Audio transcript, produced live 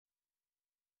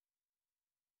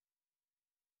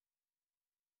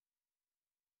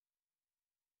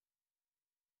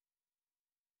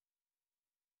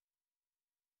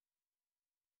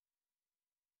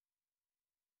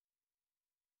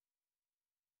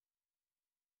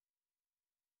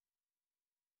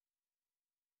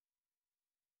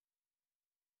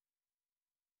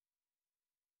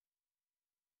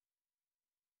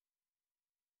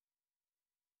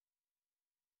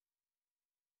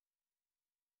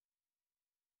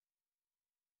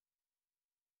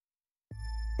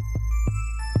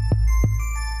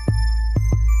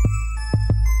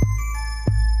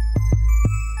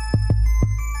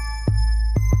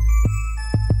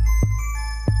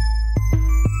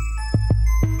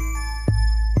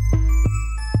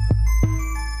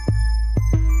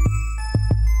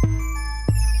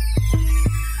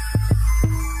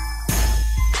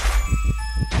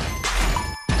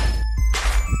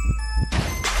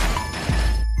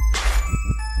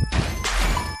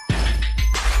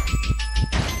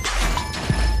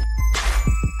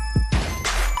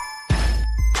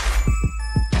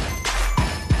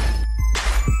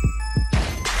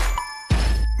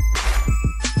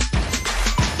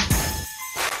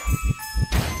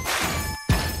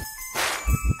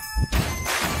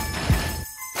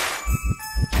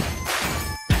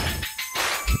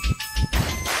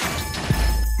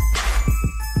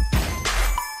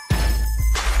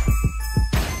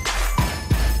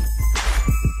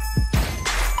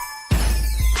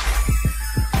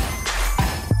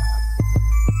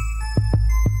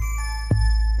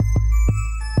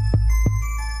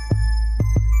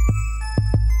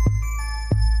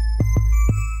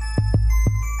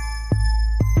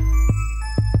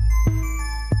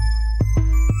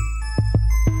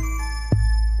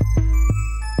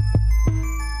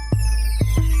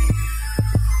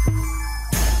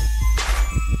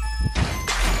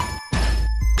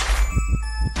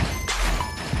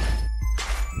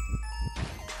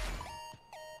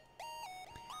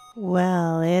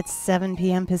Well, it's 7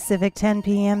 p.m. Pacific, 10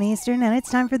 p.m. Eastern, and it's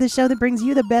time for the show that brings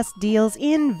you the best deals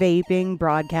in vaping,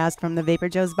 broadcast from the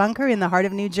VaporJoe's bunker in the heart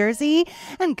of New Jersey,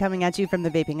 and coming at you from the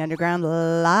Vaping Underground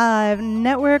Live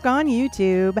Network on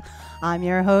YouTube. I'm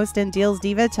your host and deals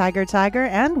diva, TygerTyger,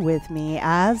 and with me,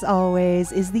 as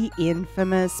always, is the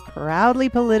infamous, proudly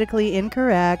politically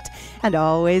incorrect, and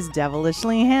always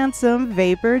devilishly handsome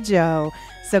VaporJoe.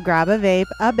 So grab a vape,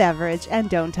 a beverage, and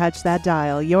don't touch that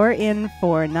dial. You're in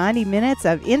for 90 minutes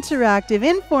of interactive,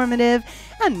 informative,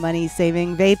 and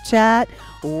money-saving vape chat.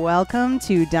 Welcome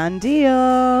to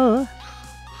DoneDeal.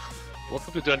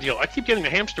 Welcome to DoneDeal. I keep getting the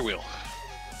hamster wheel.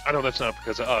 I know that's not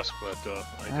because of us, but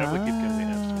I definitely keep getting the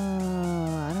hamster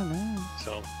wheel. I don't know.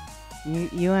 So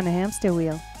you on a hamster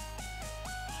wheel.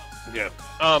 Yeah.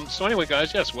 So anyway,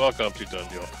 guys, yes, welcome to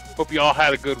DoneDeal. Hope you all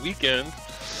had a good weekend.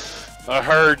 I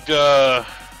heard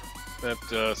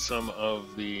that some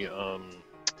of the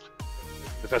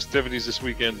festivities this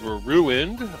weekend were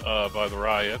ruined by the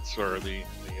riots or the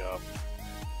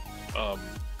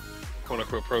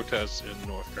quote-unquote protests in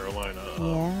North Carolina.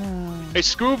 Yeah. Hey,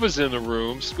 Scuba's in the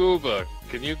room. Scuba,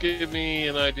 can you give me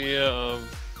an idea of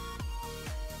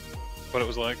what it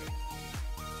was like?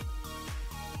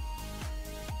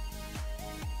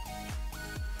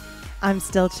 I'm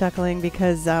still chuckling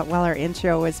because while our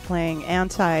intro was playing,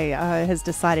 Anti has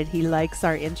decided he likes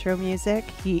our intro music.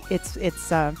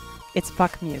 It's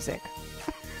fuck music.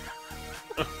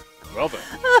 Well done.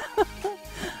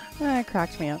 It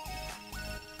cracked me up.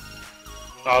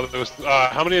 There was,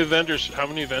 how many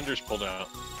vendors pulled out?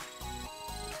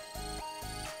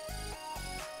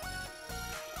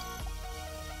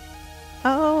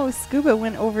 Oh, Scuba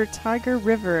went over Tiger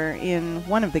River in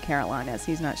one of the Carolinas.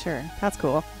 He's not sure. That's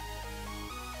cool.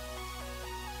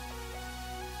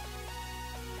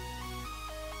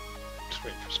 Just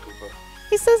waiting for Scuba.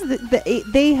 He says that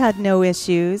they had no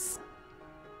issues.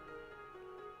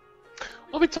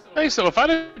 Let me tell you something. If I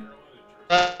didn't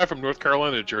drive from North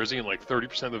Carolina to Jersey and like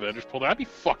 30% of the vendors pulled out, I'd be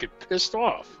fucking pissed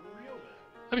off.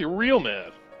 I'd be real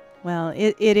mad. Well,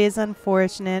 it is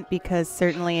unfortunate because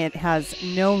certainly it has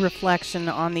no reflection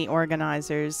on the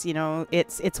organizers. You know,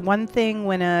 it's one thing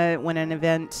when an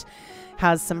event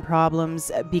has some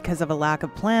problems because of a lack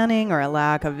of planning or a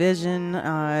lack of vision.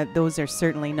 Those are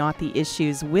certainly not the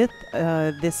issues with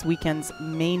this weekend's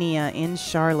Mania in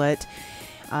Charlotte.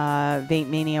 Vape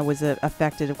Mania was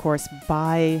affected, of course,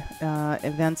 by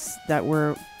events that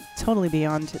were totally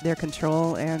beyond their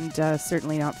control and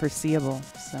certainly not foreseeable.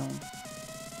 So.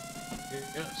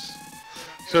 Yes.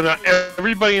 So now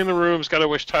everybody in the room's got to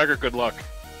wish Tiger good luck.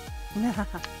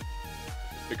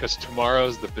 Because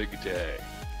tomorrow's the big day.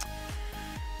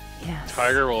 Yes.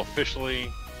 We will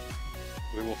officially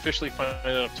find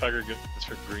out if Tiger gets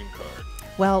her green card.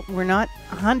 Well, we're not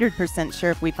 100%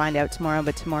 sure if we find out tomorrow,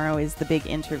 but tomorrow is the big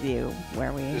interview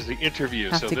where we There's the interview.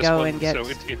 have so to this go one, and get so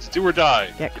it's do or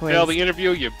die. get You quizzed. fail the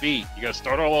interview, you beat. You got to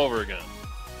start all over again.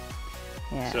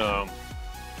 Yeah. So.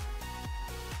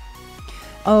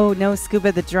 Oh, no,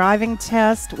 Scuba, the driving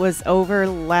test was over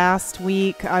last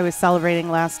week. I was celebrating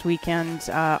last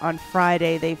weekend on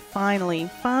Friday. They finally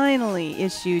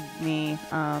issued me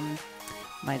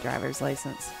my driver's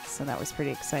license. So that was pretty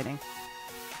exciting.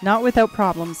 Not without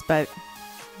problems, but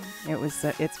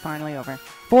it's finally over.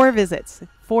 4 visits to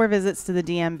the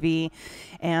DMV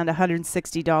and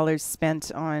 $160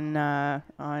 spent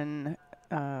on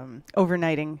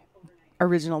overnighting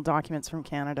original documents from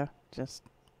Canada. Just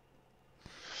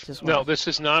No, this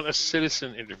is not a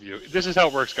citizen interview. This is how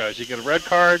it works, guys. You get a red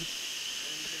card,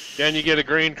 then you get a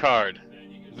green card,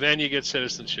 then you get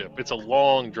citizenship. It's a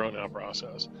long, drawn-out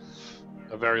process.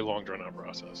 A very long, drawn-out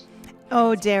process.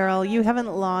 Oh, Daryl, you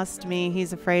haven't lost me.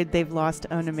 He's afraid they've lost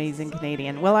an amazing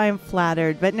Canadian. Well, I am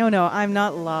flattered, but no, I'm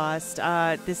not lost.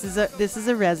 This is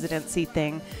a residency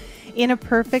thing. In a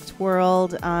perfect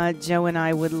world, Joe and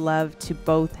I would love to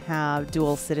both have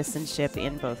dual citizenship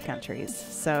in both countries.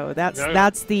 So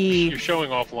that's the You're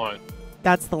showing offline.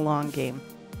 That's the long game.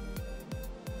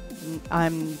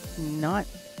 I'm not.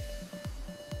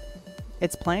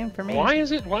 It's playing for me. Why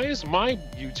is my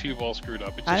YouTube all screwed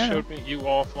up? It just showed me you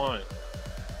offline.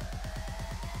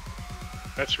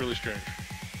 That's really strange.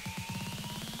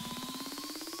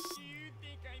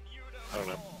 I don't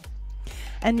know.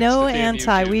 And no,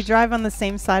 Anti, we drive on the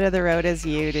same side of the road as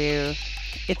you do.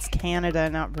 It's Canada,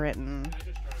 not Britain.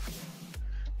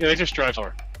 Yeah, they just drive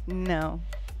slower. No.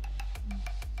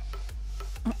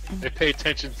 They pay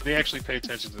attention. They actually pay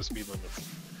attention to the speed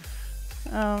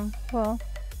limit. Well,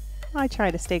 I try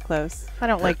to stay close. I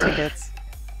don't like tickets.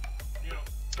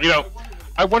 You know,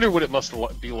 I wonder what it must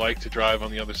be like to drive on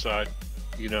the other side.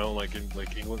 You know, like in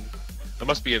England. It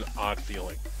must be an odd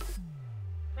feeling.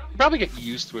 You probably get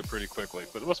used to it pretty quickly,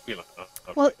 but it must be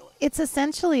well, it's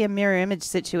essentially a mirror image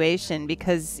situation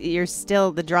because you're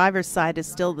still, the driver's side is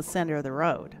still the center of the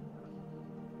road.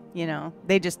 You know,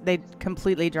 they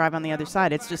completely drive on the other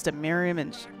side. It's just a mirror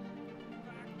image.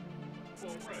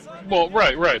 Well,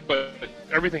 right, but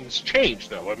everything's changed,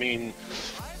 though. I mean,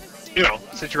 you know,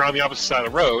 since you're on the opposite side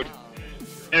of the road,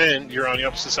 and you're on the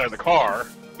opposite side of the car,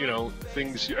 you know,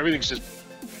 everything's just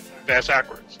fast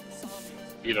backwards.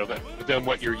 You know, than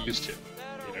what you're used to.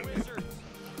 You know what I mean?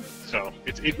 So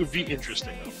it would be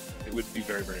interesting, though. It would be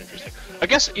very, very interesting. I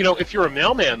guess, you know, if you're a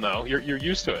mailman, though, you're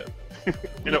used to it.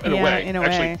 In a way.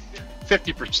 Actually,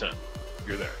 50%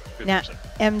 you're there. 50%. Now,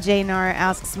 MJ Nar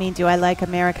asks me, do I like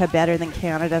America better than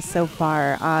Canada so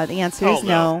far? The answer is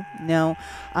no.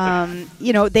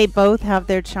 You know, they both have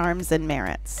their charms and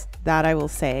merits. That I will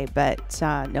say. But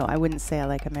no, I wouldn't say I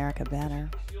like America better.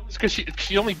 It's because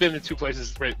she only been in two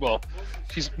places. Right. Well,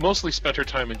 she's mostly spent her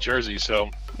time in Jersey, so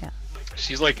yeah.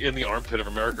 She's like in the armpit of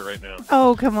America right now.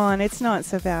 Oh, come on. It's not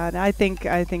so bad. I think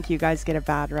you guys get a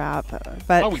bad rap.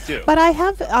 But we do. But I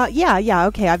have, yeah,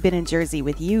 okay. I've been in Jersey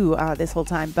with you this whole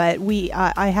time. But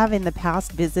I have in the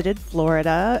past visited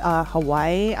Florida,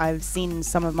 Hawaii. I've seen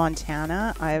some of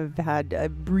Montana. I've had a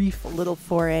brief little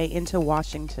foray into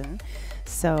Washington.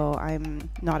 So I'm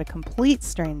not a complete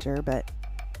stranger, but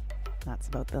that's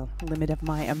about the limit of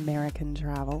my American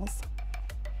travels.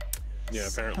 Yeah,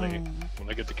 apparently when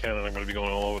I get to Canada, I'm going to be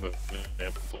going all over the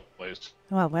damn place.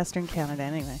 Well, Western Canada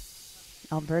anyway.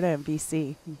 Alberta and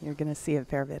BC, you're going to see a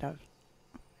fair bit of.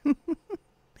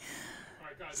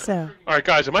 So. All right,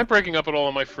 guys, am I breaking up at all?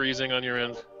 Am I freezing on your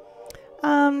end?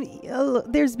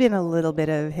 There's been a little bit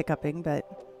of hiccuping, but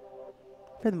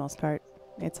for the most part,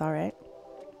 it's all right.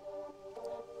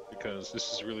 Because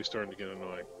this is really starting to get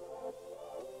annoying.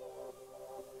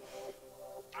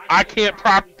 I can't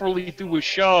properly do a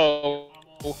show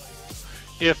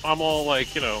if I'm all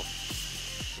like, you know.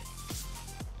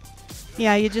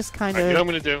 Yeah, you just kind of. You know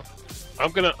what I'm gonna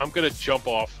do? I'm gonna jump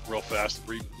off real fast.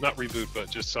 Not reboot, but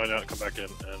just sign out and come back in,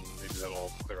 and maybe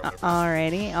that'll clear up.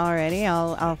 Alrighty.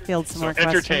 I'll field some more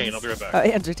questions. Entertain. I'll be right back.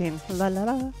 Entertain. La la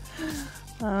la.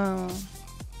 Oh.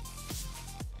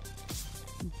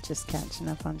 Just catching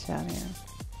up on chat here.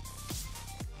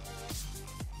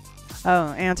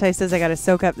 Oh, Anti says I got to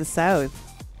soak up the South.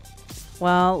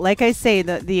 Well, like I say,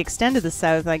 the extent of the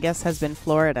South, I guess, has been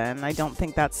Florida, and I don't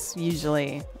think that's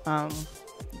usually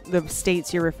the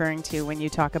states you're referring to when you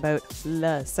talk about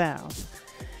the South.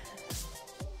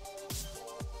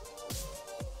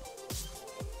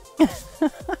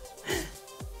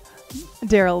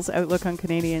 Daryl's outlook on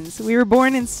Canadians. We were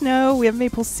born in snow, we have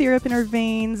maple syrup in our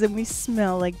veins, and we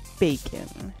smell like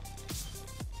bacon.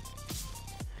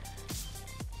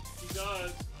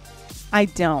 I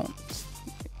don't.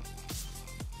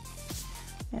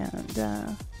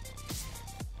 And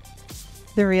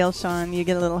the real Sean, you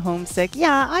get a little homesick.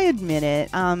 Yeah, I admit it.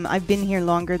 I've been here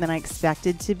longer than I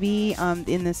expected to be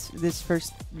in this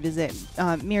first visit,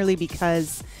 merely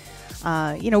because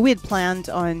you know, we had planned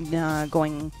on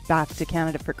going back to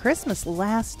Canada for Christmas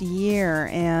last year,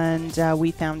 and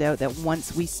we found out that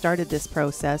once we started this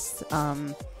process,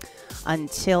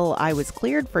 until I was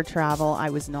cleared for travel,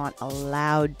 I was not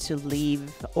allowed to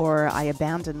leave, or I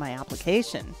abandoned my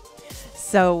application.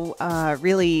 So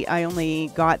really, I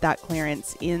only got that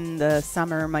clearance in the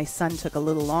summer. My son took a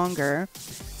little longer.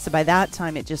 So by that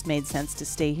time, it just made sense to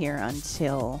stay here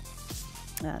until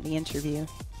the interview.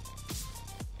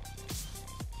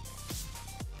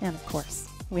 And of course,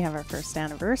 we have our first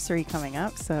anniversary coming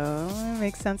up, so it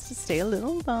makes sense to stay a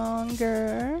little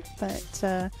longer.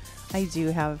 But I do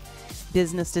have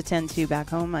business to tend to back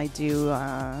home. I do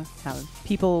have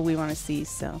people we want to see,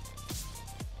 so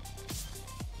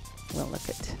we'll look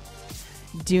at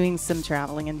doing some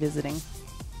traveling and visiting.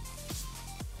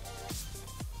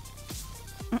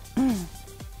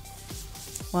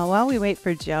 Well, while we wait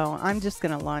for Joe, I'm just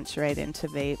going to launch right into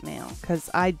Vape Mail because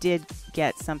I did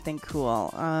get something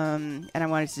cool, and I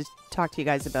wanted to talk to you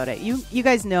guys about it. You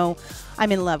guys know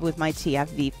I'm in love with my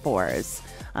TFV4s.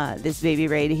 This baby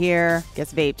right here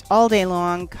gets vaped all day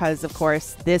long because, of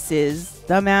course, this is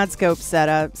the Madscope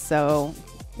setup, so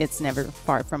it's never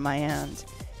far from my hand.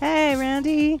 Hey,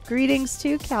 Randy. Greetings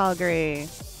to Calgary.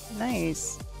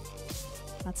 Nice.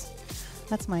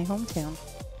 That's my hometown.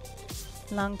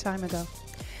 Long time ago.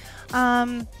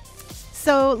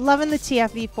 So loving the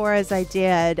TFV4 as I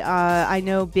did. I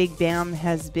know Big Bam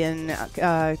has been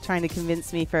trying to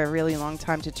convince me for a really long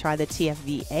time to try the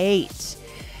TFV8.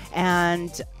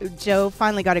 And Joe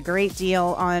finally got a great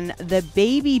deal on the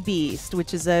Baby Beast,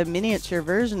 which is a miniature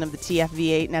version of the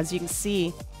TFV8. And as you can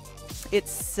see,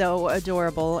 It's so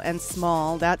adorable and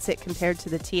small. That's it compared to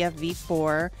the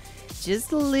TFV4.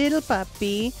 Just a little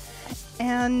puppy.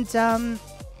 And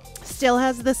still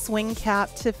has the swing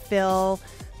cap to fill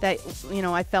that, you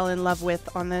know, I fell in love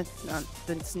with on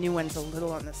this new one's a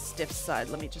little on the stiff side.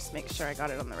 Let me just make sure I got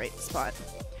it on the right spot.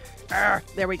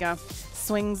 There we go.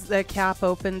 Swings the cap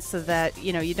open so that,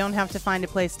 you know, you don't have to find a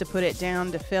place to put it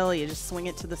down to fill. You just swing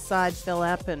it to the side, fill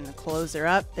up, and close her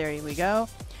up. There we go.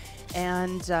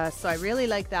 And so I really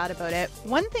like that about it.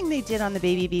 One thing they did on the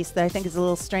Baby Beast that I think is a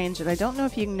little strange, and I don't know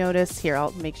if you can notice here,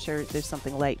 I'll make sure there's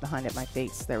something light behind it, my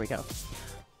face. There we go.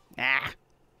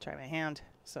 Try my hand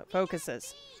so it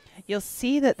focuses. You'll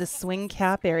see that the swing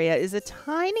cap area is a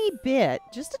tiny bit,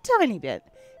 just a tiny bit,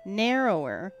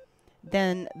 narrower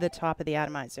than the top of the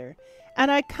atomizer.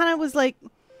 And I kind of was like,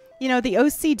 you know, the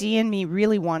OCD in me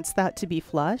really wants that to be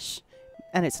flush,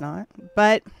 and it's not.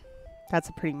 But that's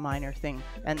a pretty minor thing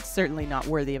and certainly not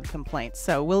worthy of complaint.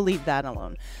 So we'll leave that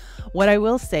alone. What I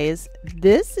will say is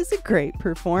this is a great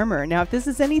performer. Now, if this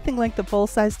is anything like the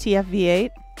full-size TFV8,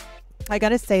 I got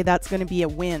to say that's going to be a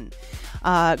win.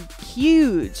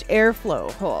 Huge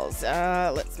airflow holes.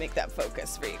 Let's make that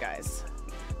focus for you guys.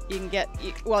 You can get,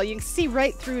 well, you can see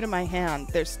right through to my hand.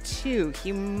 There's two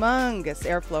humongous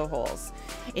airflow holes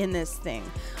in this thing.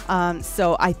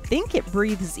 So I think it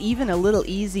breathes even a little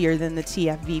easier than the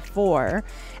TFV4.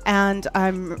 And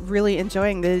I'm really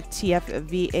enjoying the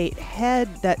TFV8 head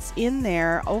that's in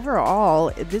there.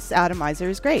 Overall, this atomizer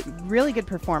is great. Really good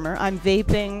performer. I'm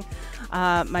vaping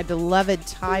my beloved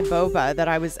Thai Boba that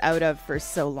I was out of for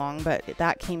so long, but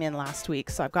that came in last week.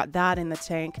 So I've got that in the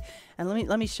tank. And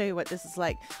let me show you what this is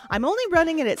like. I'm only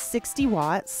running it at 60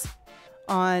 watts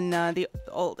on the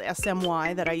old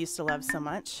SMY that I used to love so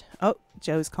much. Oh,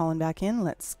 Joe's calling back in.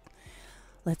 Let's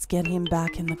get him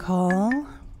back in the call.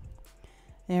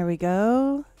 There we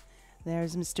go.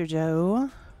 There's Mr.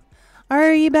 Joe.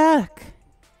 Are you back?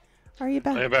 Are you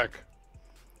back? I am back.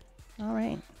 All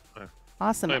right.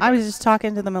 Awesome. I was just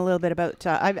talking to them a little bit about,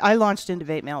 I launched into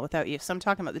Vape Mail without you, so I'm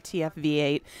talking about the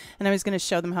TFV8, and I was going to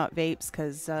show them how it vapes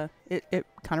because it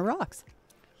kind of rocks.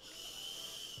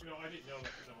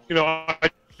 You know, I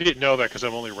didn't know that because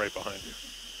I'm only right behind you.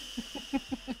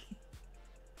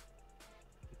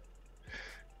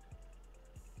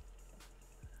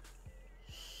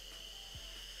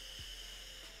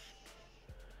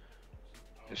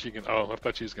 She can. Oh, I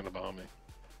thought she was going to bomb me.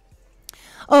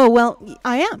 Oh, well,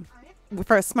 I am.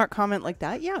 For a smart comment like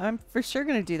that, yeah, I'm for sure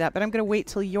going to do that, but I'm going to wait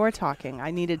till you're talking.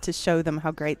 I needed to show them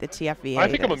how great the TFV8 I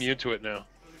think is. I'm immune to it now.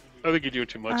 I think you do it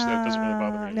too much. That doesn't really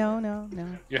bother me.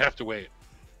 No. You have to wait.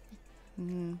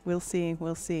 We'll see.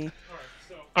 We'll see.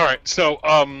 All right. So,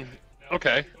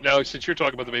 okay. Now, since you're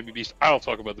talking about the Baby Beast, I'll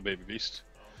talk about the Baby Beast.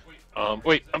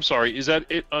 Wait, I'm sorry. Is that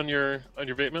it on your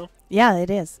Vape Mail? Yeah, it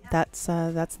is. That's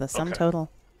the sum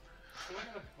total.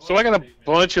 So I got a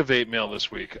bunch of Vape Mail this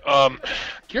week.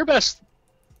 GearBest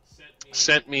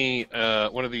sent me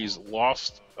one of these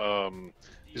lost,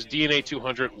 this DNA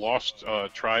 200 lost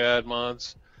triad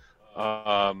mods.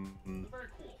 They're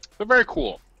very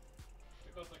cool.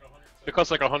 It costs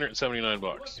like 179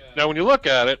 bucks. Now, when you look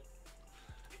at it,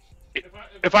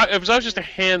 if I was just to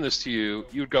hand this to you,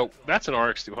 you'd go, "That's an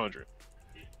RX 200."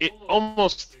 It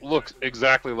almost looks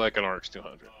exactly like an RX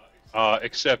 200.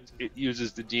 Except it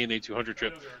uses the DNA 200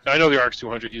 chip. Now, I know the RX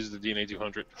 200 uses the DNA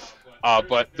 200,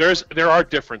 but there are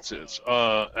differences,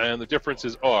 and the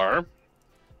differences are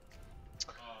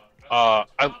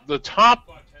the top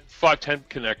 510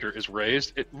 connector is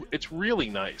raised. It's really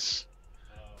nice.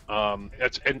 And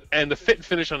the fit and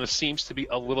finish on it seems to be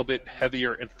a little bit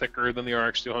heavier and thicker than the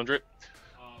RX 200.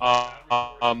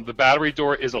 The battery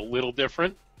door is a little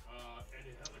different,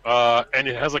 and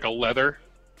it has like a leather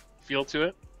feel to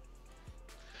it.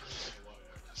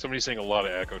 Somebody's saying a lot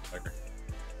of echo, Tiger.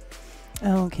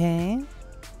 Okay.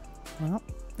 Well,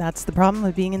 that's the problem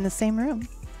with being in the same room.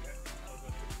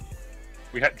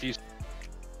 We had.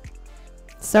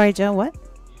 Sorry, Joe. What?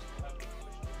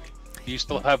 Do you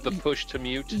still have the push to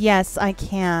mute? Yes, I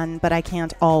can, but I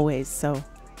can't always. So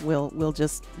we'll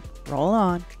just roll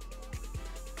on.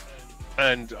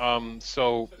 And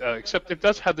so, except it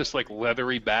does have this like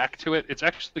leathery back to it. It's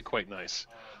actually quite nice.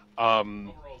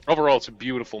 Overall, it's a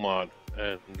beautiful mod.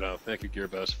 And thank you,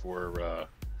 GearBest, for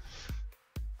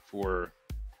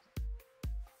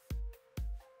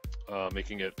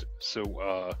making it so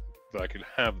that I could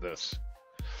have this.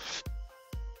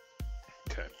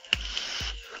 Okay.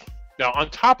 Now, on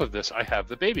top of this, I have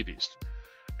the Baby Beast,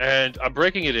 and I'm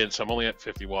breaking it in, so I'm only at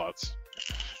 50 watts.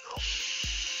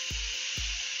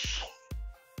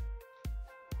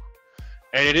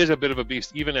 And it is a bit of a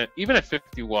beast, even at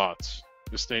 50 watts.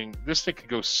 This thing could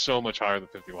go so much higher than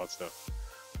 50 watts though.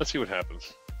 Let's see what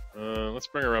happens. Let's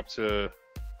bring her up to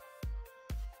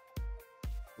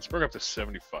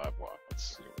 75 watts.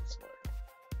 Let's see what it's like.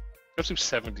 Let's do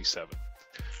 77.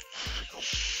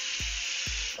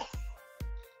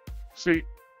 See,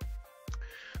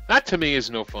 that to me is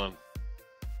no fun.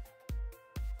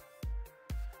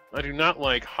 I do not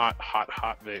like hot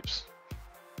vapes.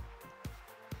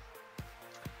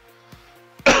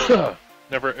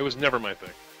 It was never my thing.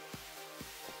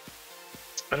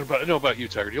 I don't know about you,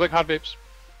 Tiger. Do you like hot vapes?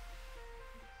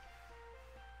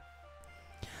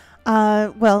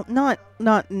 Well, not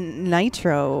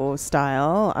nitro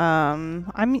style.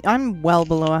 I'm well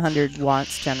below 100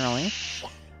 watts generally.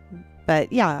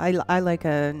 But yeah, I like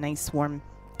a nice warm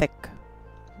thick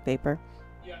vapor.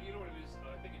 Yeah, you know what it is?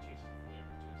 I think it changes the flavor.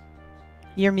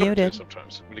 You're muted.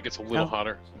 Sometimes when it gets a little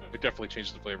hotter, it definitely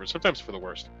changes the flavor. Sometimes for the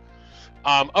worst.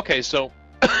 Okay, so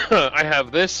I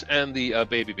have this and the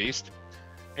Baby Beast,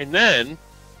 and then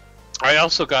I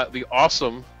also got the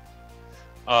awesome.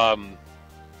 I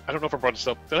don't know if I brought this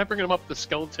up. Did I bring them up? The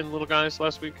skeleton little guys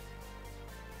last week.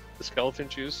 The skeleton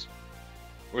chews,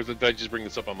 or did I just bring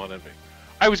this up on Mod Envy?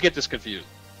 I always get this confused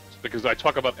because I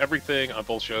talk about everything on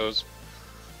both shows,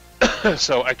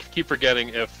 so I keep forgetting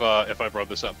if I brought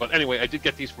this up. But anyway, I did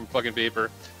get these from Plug-in Vapor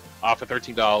for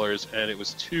 $13, and it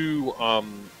was two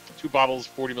bottles,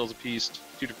 40 mils a piece,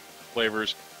 2 different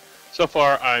flavors. So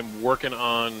far, I'm working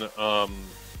on.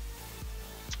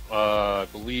 I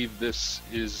believe this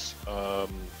is.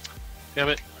 Damn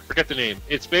it, I forget the name.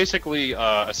 It's basically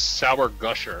a sour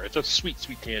gusher. It's a sweet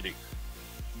candy.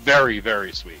 Very,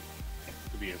 very sweet.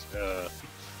 To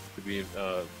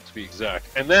be exact.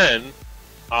 And then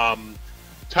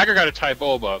Tiger got a Thai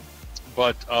boba,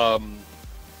 but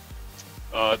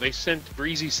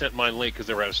Breezy sent mine late because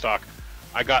they were out of stock.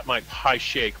 I got my pie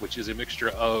shake, which is a mixture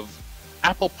of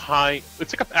apple pie.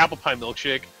 It's like an apple pie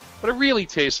milkshake, but it really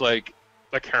tastes like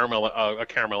a caramel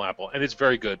apple, and it's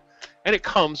very good. And it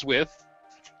comes with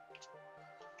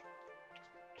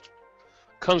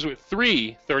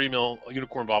 3 30 ml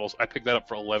unicorn bottles. I picked that up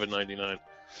for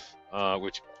 $11.99,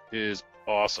 which is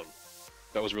awesome.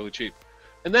 That was really cheap.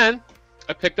 And then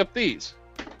I picked up these.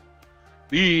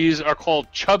 These are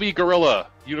called Chubby Gorilla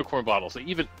unicorn bottles. They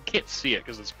even can't see it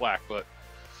because it's black, but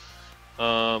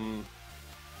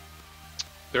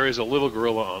there is a little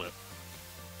gorilla on it.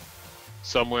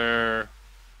 Somewhere,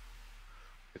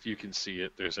 if you can see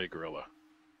it, there's a gorilla.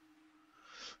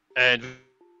 And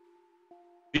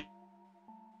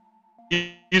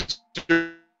these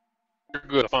are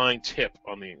good. Fine tip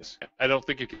on these. I don't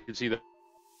think you can see that,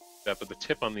 but the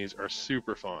tip on these are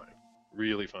super fine,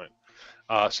 really fine.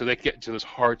 So they get to those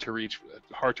hard to reach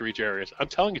areas. I'm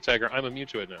telling you, Tiger, I'm immune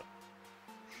to it now.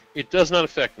 It does not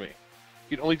affect me.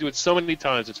 You can only do it so many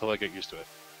times until I get used to it.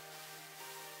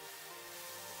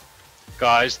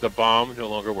 Guys, the bomb no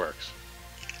longer works.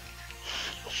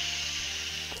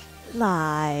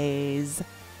 Lies.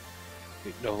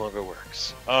 It no longer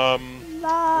works. Lies.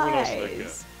 What else did I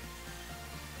get?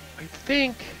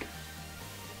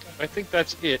 I think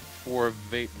that's it for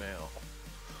Vape Mail.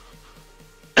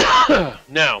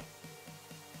 Now,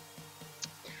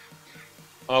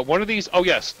 one of these. Oh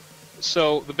yes.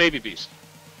 So the Baby Beast.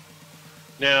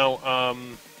 Now,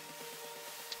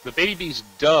 the Baby Beast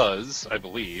does, I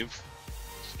believe.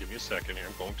 Just give me a second here.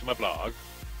 I'm going to my blog.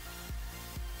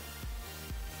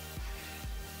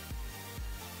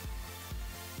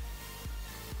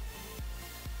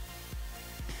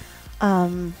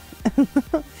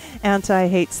 Anti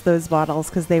hates those bottles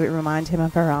because they remind him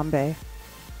of Harambe.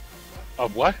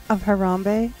 Of what? Of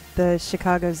Harambe, the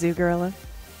Chicago Zoo gorilla.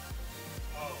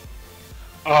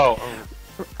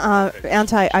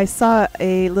 Anti, I saw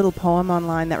a little poem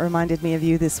online that reminded me of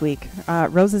you this week.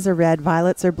 Roses are red,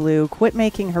 violets are blue. Quit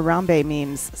making Harambe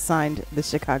memes. Signed, the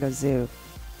Chicago Zoo.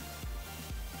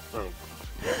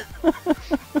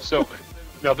 So,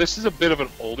 now this is a bit of an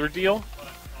older deal,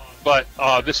 but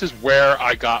this is where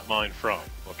I got mine from.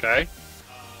 Okay.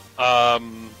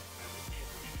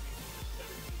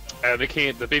 And they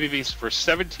came the Baby Beast for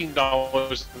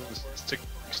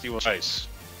 $17.61 price.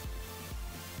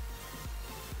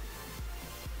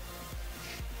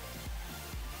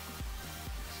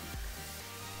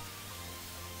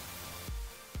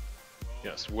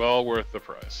 Yes, well worth the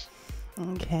price.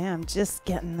 Okay, I'm just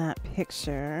getting that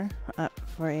picture up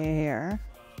for you here.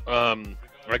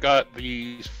 I got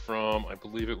these from, I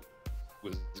believe it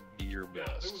was Gear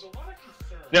Best.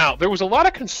 Now, there was a lot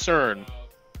of concern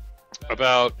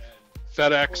about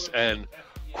FedEx and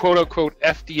quote-unquote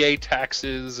FDA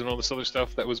taxes and all this other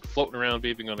stuff that was floating around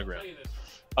vaping on the ground.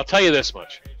 I'll tell you this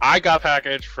much. I got a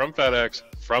package from FedEx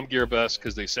from GearBest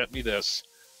because they sent me this.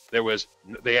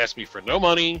 They asked me for no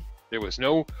money. There was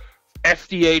no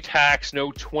FDA tax,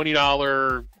 no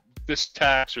 $20 this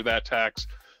tax or that tax.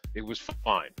 It was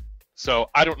fine. So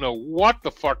I don't know what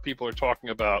the fuck people are talking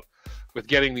about with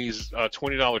getting these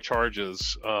 $20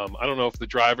 charges. I don't know if the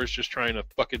driver's just trying to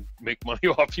fucking make money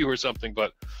off you or something,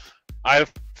 but I had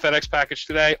a FedEx package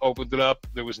today, opened it up,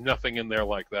 there was nothing in there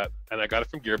like that, and I got it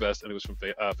from GearBest, and it was from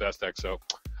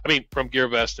from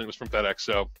GearBest, and it was from FedEx,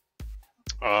 so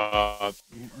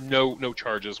no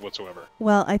charges whatsoever.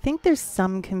 Well, I think there's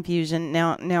some confusion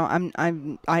now.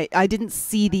 I didn't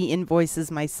see the invoices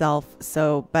myself,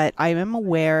 but I am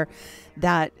aware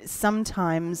that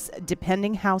sometimes,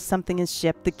 depending how something is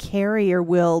shipped, the carrier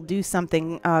will do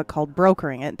something called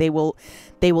brokering it. They will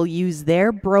use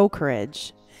their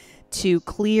brokerage to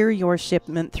clear your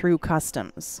shipment through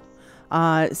customs.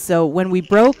 So when we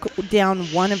broke down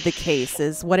one of the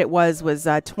cases, what it was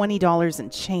 $20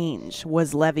 and change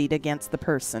was levied against the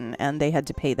person, and they had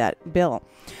to pay that bill.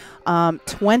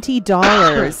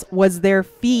 $20 was their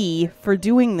fee for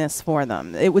doing this for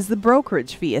them. It was the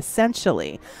brokerage fee,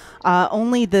 essentially.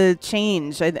 Only the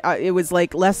change, it was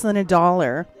like less than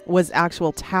 $1, was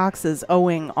actual taxes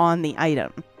owing on the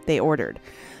item they ordered.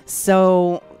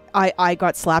 So I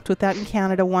got slapped with that in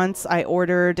Canada once. I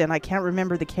ordered, and I can't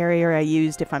remember the carrier I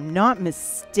used. If I'm not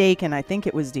mistaken, I think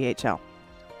it was DHL.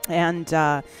 And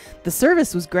the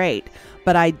service was great,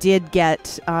 but I did get,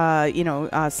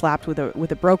 slapped with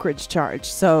a brokerage charge.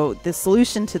 So the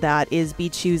solution to that is be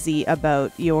choosy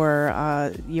about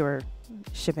your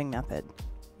shipping method,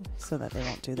 so that they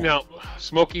won't do that. Now,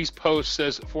 Smokey's post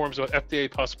says forums about FDA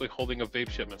possibly holding of vape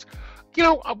shipments. You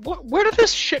know, where did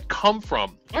this shit come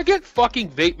from? I get fucking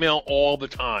vape mail all the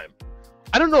time.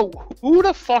 I don't know who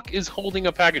the fuck is holding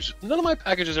a package. None of my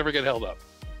packages ever get held up.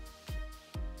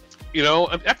 You know,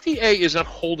 FDA is not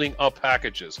holding up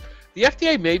packages. The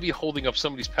FDA may be holding up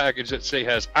somebody's package that, say,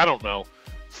 has, I don't know,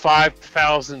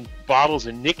 5,000 bottles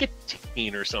of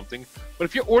nicotine or something. But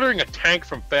if you're ordering a tank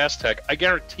from Fast Tech, I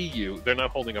guarantee you they're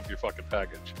not holding up your fucking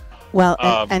package. Well,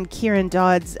 and Kieran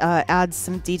Dodds adds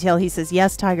some detail. He says,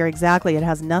 yes, Tiger, exactly. It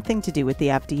has nothing to do with the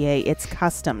FDA. It's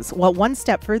customs. Well, one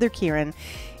step further, Kieran,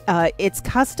 it's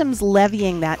customs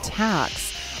levying that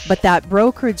tax. But that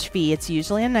brokerage fee, it's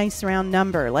usually a nice round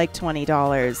number, like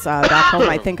 $20. Back home,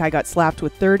 I think I got slapped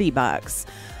with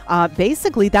 $30.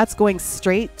 Basically, that's going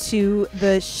straight to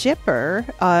the shipper,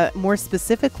 more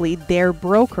specifically, their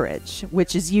brokerage,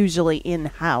 which is usually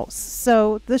in-house.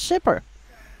 So the shipper.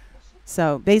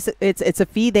 So basically, it's a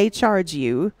fee they charge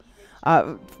you,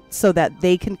 so that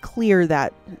they can clear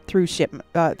that through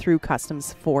through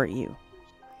customs for you.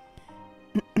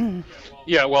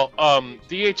 Yeah, well,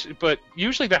 but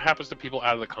usually that happens to people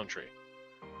out of the country,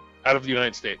 out of the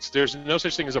United States. There's no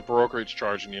such thing as a brokerage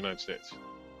charge in the United States,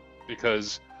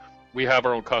 because we have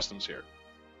our own customs here.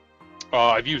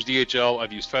 I've used DHL,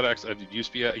 I've used FedEx, I've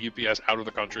used UPS out of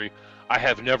the country. I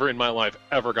have never in my life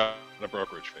ever gotten a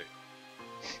brokerage fee.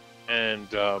 And,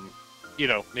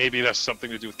 maybe that's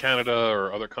something to do with Canada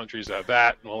or other countries that have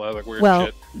that and all that other weird shit. Well,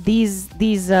 these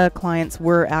clients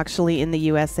were actually in the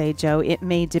USA, Joe. It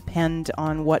may depend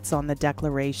on what's on the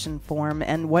declaration form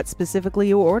and what specifically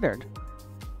you ordered.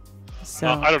 So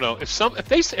I don't know. If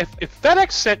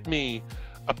FedEx sent me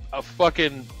a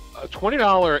fucking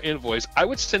 $20 invoice, I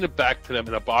would send it back to them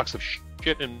in a box of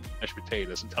shit and mashed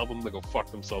potatoes and tell them to go fuck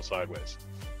themselves sideways.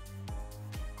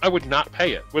 I would not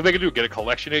pay it. What are they gonna do? Get a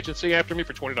collection agency after me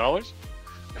for $20?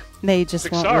 They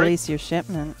just won't release your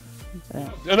shipment.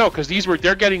 No, because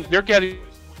they're getting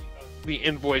the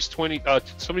invoice 20.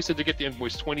 Somebody said to get the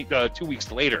invoice 2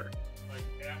 weeks later,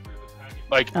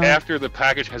 after the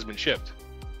package has been shipped.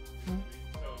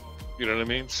 You know what I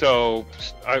mean? So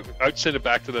I'd send it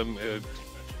back to them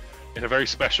in a very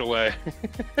special way.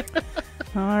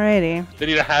 Alrighty. They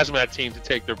need a hazmat team to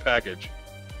take their package.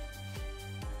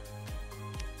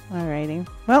 Alrighty.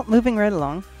 Well, moving right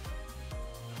along.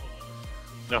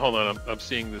 Now hold on, I'm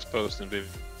seeing this post and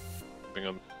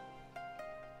vaping.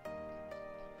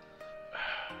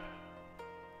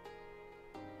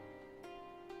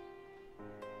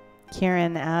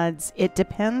 Kieran adds, it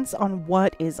depends on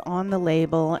what is on the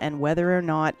label and whether or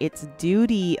not it's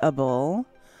dutyable,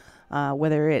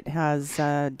 whether it has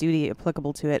duty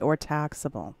applicable to it or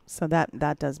taxable. So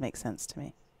that does make sense to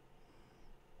me.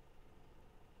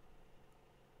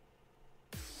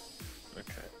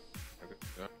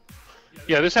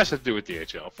 Yeah, this has to do with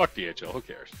DHL. Fuck DHL. Who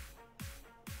cares?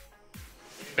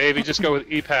 Baby, just go with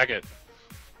e-packet.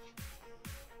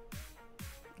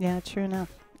 Yeah, true enough.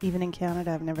 Even in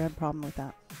Canada, I've never had a problem with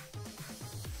that.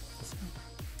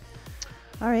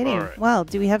 Alrighty. All right. Well,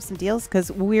 do we have some deals?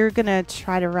 Because we're going to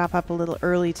try to wrap up a little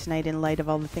early tonight in light of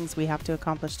all the things we have to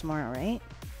accomplish tomorrow, right?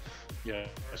 Yes.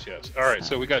 All right,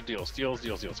 so we got deals.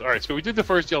 All right, so we did the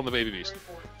first deal on the Baby Beast.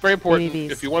 Very important.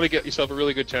 If you want to get yourself a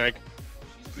really good tank,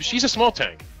 she's a small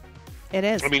tank. It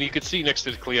is. I mean, you can see next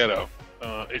to the Clieto,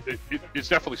 it's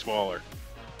definitely smaller.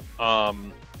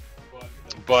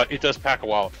 But it does pack a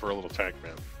wallet for a little tank,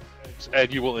 man.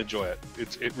 And you will enjoy it.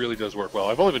 It really does work well.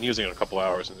 I've only been using it a couple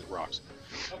hours, and it rocks.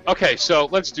 Okay, so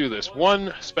let's do this.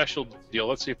 One special deal.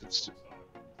 Let's see if it's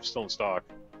still in stock.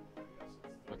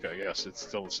 Okay, yes, it's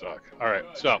still in stock. All right,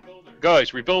 so,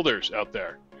 guys, rebuilders out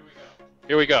there.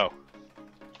 Here we go.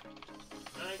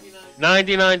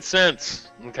 99 cents,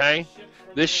 okay?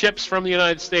 This ships from the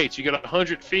United States. You get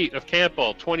 100 feet of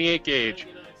Campbell, 28 gauge.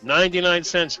 99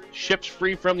 cents, ships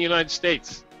free from the United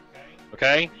States.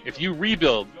 Okay? If you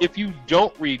rebuild, if you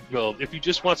don't rebuild, if you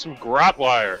just want some grot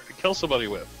wire to kill somebody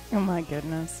with. Oh my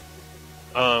goodness.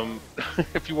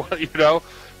 If you want,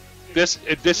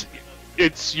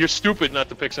 you're stupid not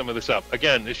to pick some of this up.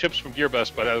 Again, it ships from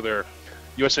GearBest, but out of their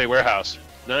USA warehouse.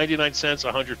 99 cents,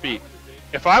 100 feet.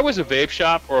 If I was a vape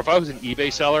shop or if I was an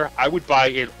eBay seller, I would buy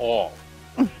it all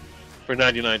for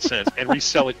 99 cents and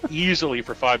resell it easily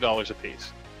for $5 a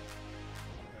piece.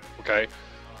 Okay?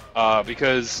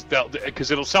 Because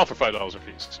it'll sell for $5 a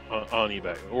piece on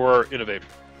eBay or in a vape.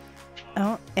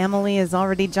 Oh, Emily has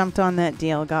already jumped on that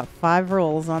deal. Got 5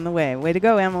 rolls on the way. Way to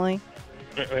go, Emily.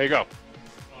 There you go.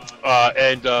 I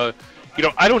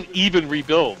don't even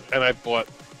rebuild, and I bought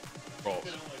rolls.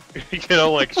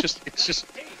 It's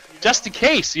just in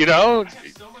case, I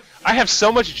have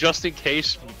so much just in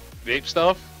case vape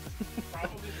stuff.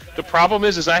 The problem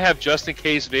is I have just in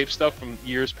case vape stuff from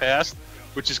years past,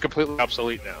 which is completely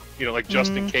obsolete now.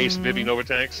 Just in case Vivi Nova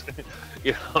tanks,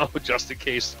 just in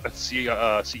case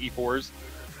CE4s,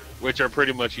 which are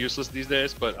pretty much useless these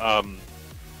days. But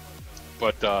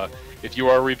if you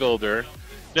are a rebuilder,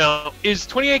 now is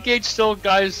 28 gauge still,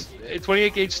 guys?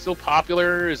 28 gauge still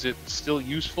popular? Is it still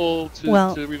useful to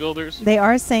rebuilders? They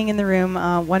are saying in the room,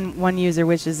 one user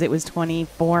wishes it was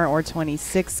 24 or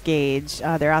 26 gauge.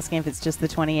 They're asking if it's just the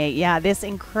 28. Yeah, this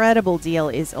incredible deal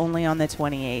is only on the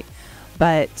 28.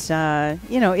 But,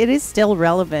 it is still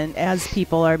relevant as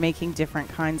people are making different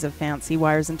kinds of fancy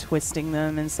wires and twisting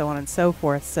them and so on and so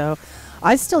forth. So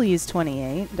I still use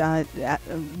 28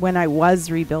 when I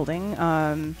was rebuilding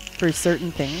for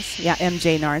certain things. Yeah,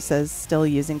 MJ Nar says still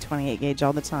using 28 gauge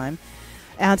all the time.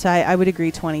 And I would agree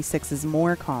 26 is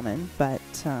more common, but...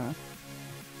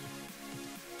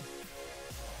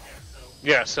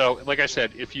 Yeah, so like I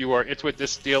said, if you are into it,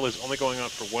 this deal is only going on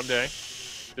for one day.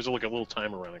 There's a little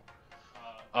timer running.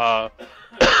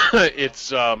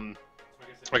 It's like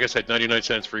I said, 99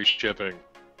 cents free shipping,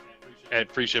 and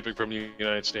free shipping from the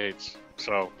United States.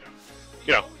 So,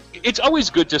 it's always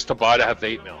good just to buy to have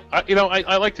vape mail.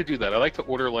 I like to do that. I like to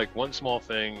order one small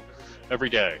thing every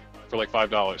day for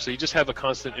 $5. So you just have a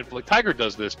constant influx. Tiger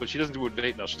does this, but she doesn't do it with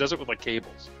vape mail. She does it with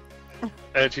cables,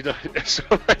 and she does so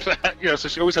that. So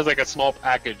she always has a small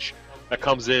package that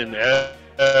comes in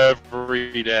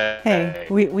every day. Hey,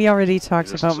 we already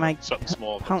talked about my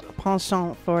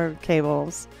penchant for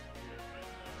cables.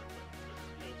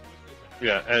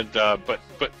 Yeah, and but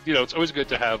it's always good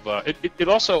to have. It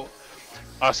also,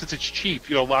 since it's cheap,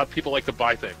 a lot of people like to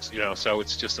buy things. So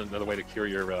it's just another way to cure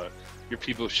your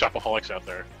people shopaholics out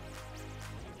there.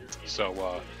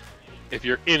 So if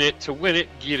you're in it to win it,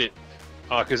 get it,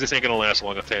 because this ain't gonna last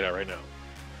long. I'll tell you that right now.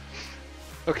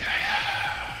 Okay.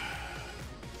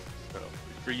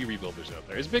 For you rebuilders out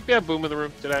there, is Big Bad Boom in the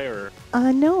room today, or?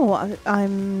 No, I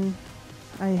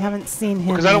haven't seen him.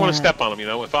 Because I don't want to step on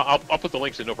him, If I'll put the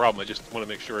links in, no problem. I just want to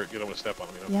make sure you don't want to step on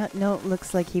him, Yeah, no, it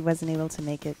looks like he wasn't able to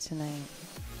make it tonight.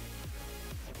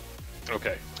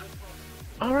 Okay.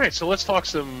 All right, so let's talk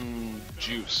some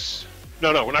juice.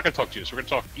 No, we're not going to talk juice. We're going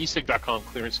to talk e-cig.com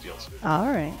clearance deals.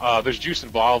 All right. There's juice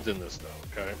involved in this,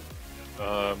 though. Okay.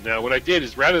 Now, what I did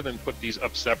is rather than put these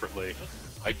up separately,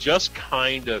 I just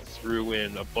kind of threw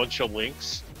in a bunch of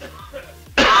links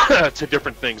to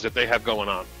different things that they have going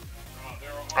on.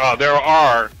 There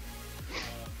are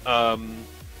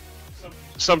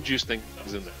some juice things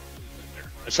in there.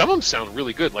 Some of them sound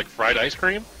really good, like fried ice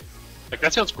cream.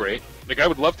 That sounds great. I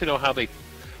would love to know how they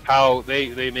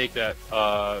make that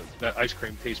ice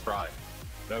cream taste fried.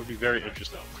 That would be very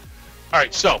interesting. All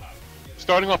right, so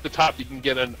starting off the top, you can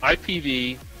get an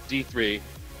IPV D3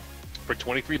 for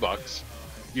 $23.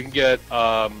 You can get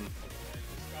a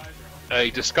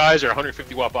Disguiser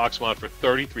 150 watt box mod for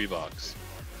 $33.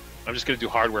 I'm just going to do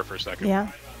hardware for a second. Yeah.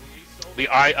 The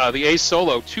A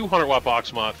Solo 200 watt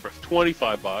box mod for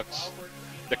 $25.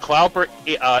 the Cloudper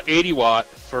 80 watt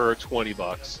for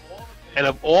 $20. And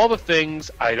of all the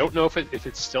things, I don't know if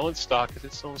it's still in stock. Is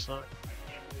it still in stock?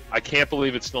 I can't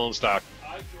believe it's still in stock.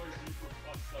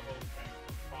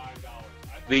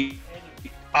 I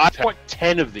bought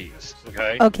 10 of these.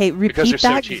 Okay. Okay, repeat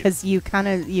that so because you kind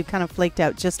of flaked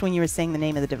out just when you were saying the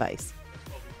name of the device.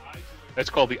 It's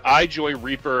called the iJoy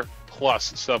Reaper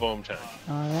Plus sub-ohm tank.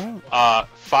 All right.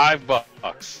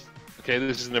 $5. Okay,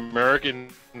 this is an American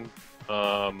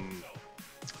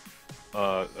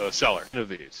seller of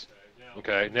these.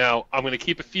 Okay, now I'm going to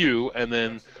keep a few, and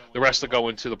then the rest will go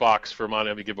into the box for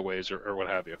Miami giveaways or what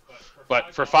have you.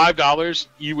 But for $5,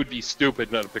 you would be stupid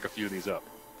not to pick a few of these up.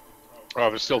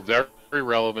 They're still very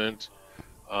relevant,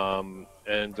 and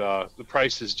the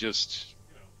price is just,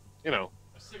 you know,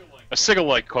 a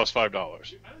Cig-a-like costs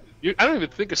 $5. I don't even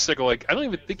think I don't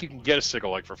even think you can get a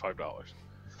Cig-a-like for $5.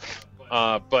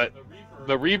 But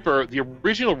the Reaper, the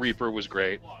original Reaper was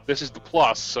great. This is the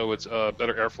Plus, so it's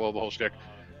better airflow, the whole shtick.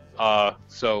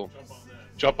 So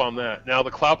jump on that. Now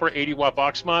the Cloudper 80 watt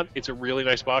box mod, it's a really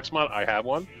nice box mod. I have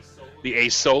one. The A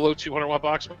Solo 200 watt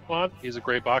box mod is a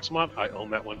great box mod. I own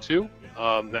that one too.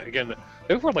 Again,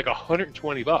 they were like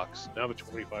 $120. Now they're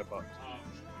 $25.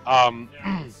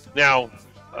 Now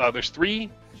there's 3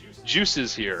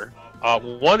 juices here.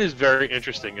 One is very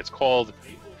interesting. It's called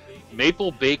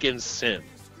Maple Bacon Sin.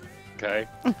 Okay,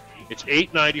 it's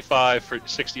 $8.95 for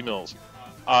 60 mils.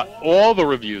 All the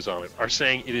reviews on it are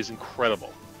saying it is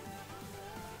incredible.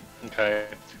 Okay,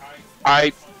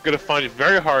 I'm gonna find it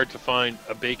very hard to find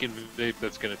a bacon vape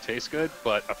that's gonna taste good,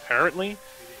 but apparently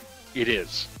it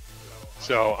is.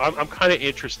 So I'm kind of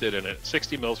interested in it.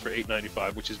 60 mils for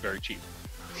 $8.95, which is very cheap.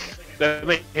 Then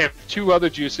they have 2 other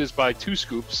juices by 2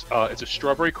 scoops. It's a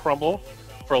strawberry crumble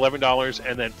for $11,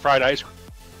 and then fried ice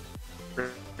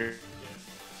cream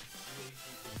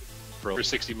for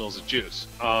 60 mils of juice.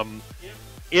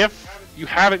 If you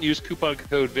haven't used coupon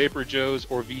code VaporJoes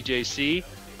or VJC,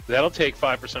 that'll take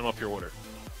 5% off your order.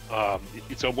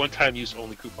 It's a one-time use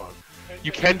only coupon.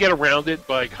 You can get around it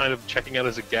by kind of checking out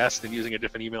as a guest and using a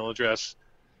different email address.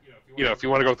 You know, if you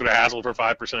want to go through the hassle for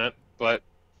 5%, but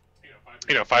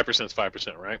you know, 5% is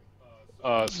 5%, right?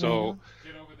 So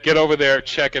get over there,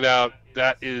 check it out.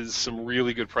 That is some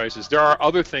really good prices. There are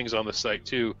other things on the site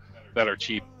too that are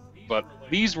cheap, but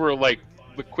these were like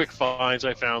the quick finds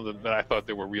I found that I thought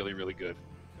they were really, really good.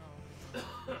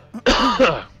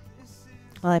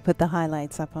 Well, I put the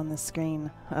highlights up on the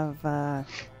screen of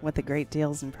what the great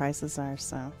deals and prices are.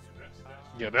 So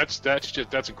yeah, that's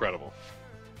incredible.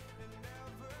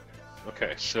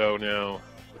 Okay, so now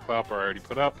the Cloudper I already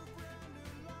put up.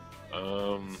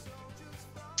 Okay.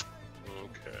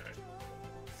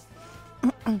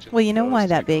 Well, you know why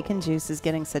that bacon juice is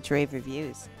getting such rave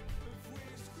reviews?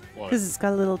 Because it's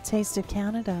got a little taste of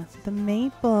Canada, the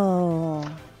maple.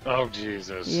 Oh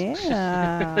Jesus!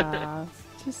 Yeah,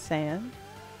 just saying.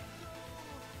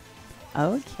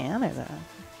 Oh, Canada.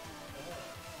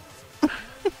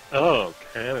 Oh,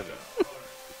 Canada.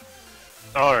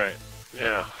 All right.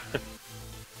 Yeah.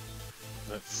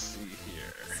 Let's see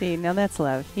here. See, now that's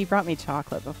love. He brought me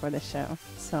chocolate before the show,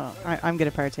 so I'm going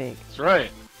to partake. That's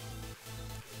right.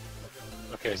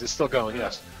 Okay, is it still going?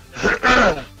 Yes.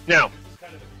 Now,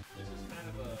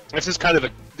 this is kind of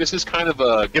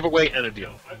a giveaway and a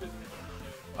deal.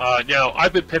 Now,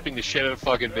 I've been pimping the shit out of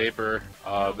fucking Vapor.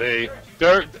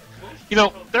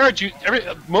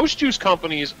 Most juice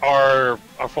companies are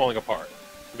falling apart.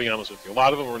 To be honest with you, a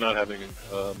lot of them are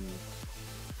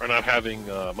not having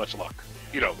much luck.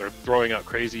 You know, they're throwing out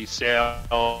crazy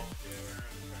sales,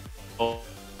 they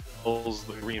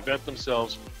reinvent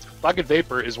themselves. Fucking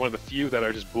Vapor is one of the few that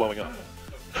are just blowing up.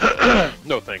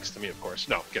 No thanks to me, of course.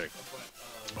 No, I'm kidding.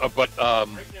 But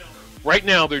right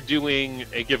now they're doing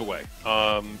a giveaway.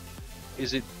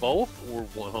 Is it both or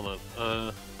one? Hold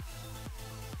on.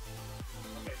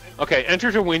 Okay,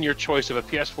 enter to win your choice of a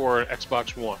PS4 or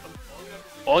Xbox One.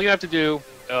 All you have to do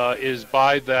is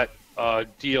buy that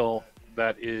deal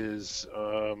that is...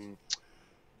 let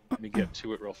me get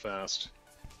to it real fast.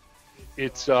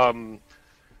 It's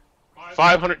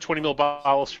 520 ml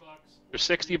bottles for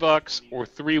 $60 or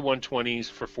 3 120s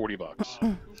for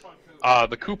 $40.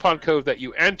 The coupon code that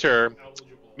you enter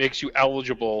makes you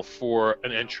eligible for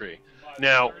an entry.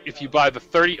 Now, if you buy the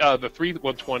 3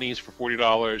 120s for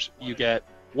 $40, you get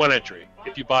 1 entry.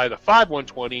 If you buy the 5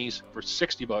 120s for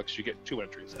 $60, you get 2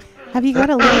 entries. Have you got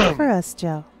a link for us,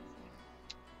 Joe?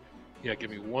 Yeah,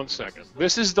 give me 1 second.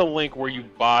 This is the link where you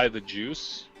buy the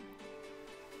juice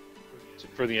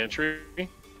for the entry.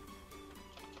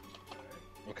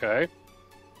 Okay.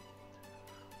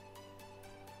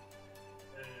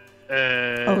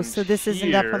 And so this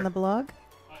isn't up on the blog?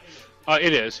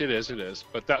 It is.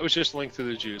 But that was just linked to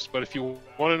the juice. But if you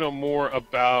want to know more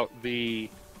about the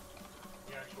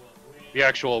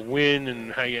actual win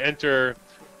and how you enter,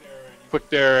 click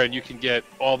there and you can get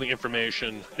all the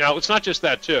information. Now, it's not just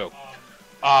that, too.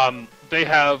 They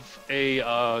have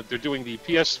they're doing the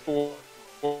PS4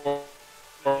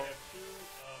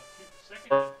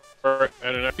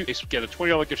 and an get a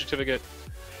 $20 gift certificate,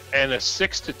 and a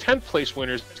 6th to 10th place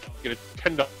winners get a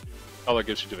 $10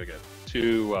 gift certificate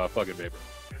to Plug and Vapor.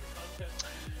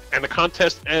 And the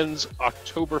contest ends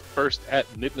October 1st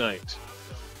at midnight.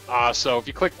 So if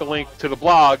you click the link to the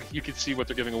blog, you can see what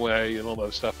they're giving away and all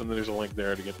that stuff, and then there's a link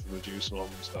there to get to the juice and all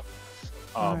that stuff.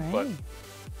 All right. But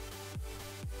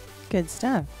good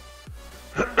stuff.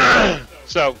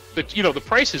 So the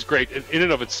price is great in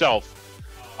and of itself.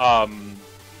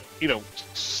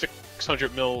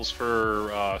 600 mils for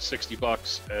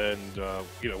 $60, and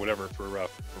whatever for $30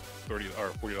 or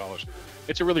 $40.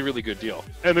 It's a really, really good deal,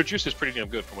 and their juice is pretty damn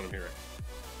good from what I'm hearing.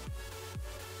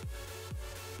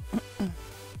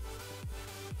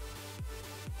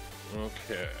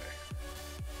 Okay.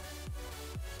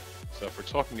 So if we're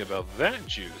talking about that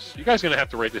juice, you guys are gonna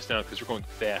have to write this down because we're going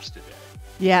fast today.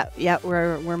 Yeah,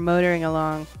 we're motoring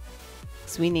along,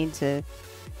 so we need to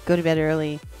go to bed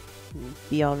early and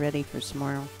be all ready for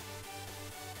tomorrow.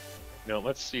 Now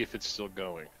let's see if it's still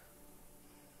going.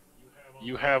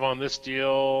 You have on this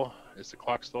deal, is the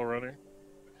clock still running?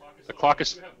 The clock is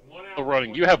still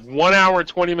running. You have 1 hour and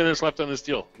 20 minutes left on this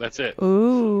deal. That's it.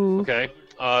 Ooh. Okay.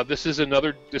 This is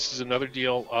another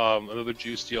deal, another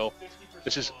juice deal.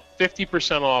 This is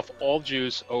 50% off all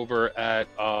juice over at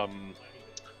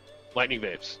Lightning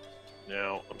Vapes.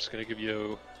 Now I'm just gonna give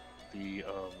you the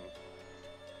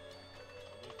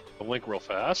link real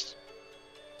fast.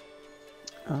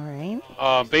 All right.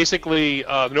 Basically,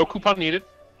 no coupon needed.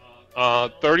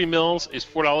 30 mils is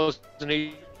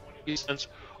 $4.80.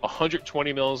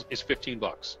 120 mils is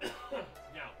 $15.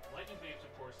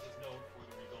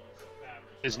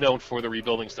 Is known for the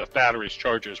rebuilding stuff, batteries,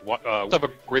 chargers. Have a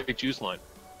great juice line,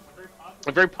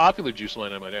 a very popular juice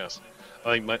line, I might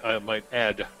I might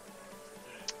add.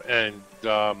 And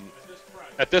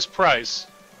at this price,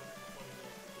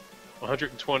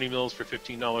 120 mils for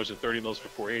 $15 and 30 mils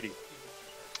for $4.80.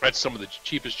 That's some of the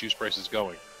cheapest juice prices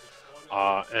going.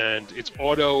 And it's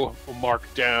auto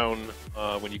marked down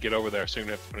when you get over there, so you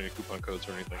don't have to put any coupon codes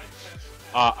or anything.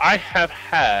 I have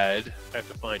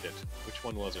to find it. Which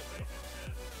one was it?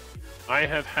 I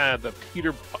have had the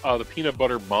peanut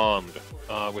butter bond,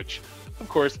 which, of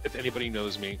course, if anybody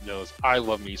knows me, knows I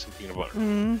love me some peanut butter.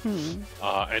 Mm-hmm.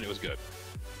 And it was good.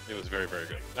 It was very, very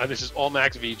good. And this is all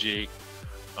max VG.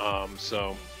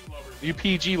 So you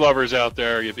PG lovers out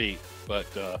there, you beat. But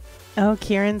oh,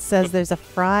 Kieran says there's a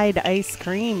fried ice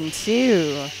cream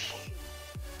too.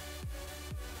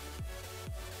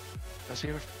 Does he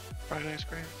have a fried ice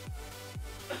cream?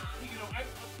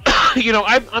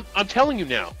 I'm telling you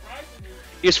now.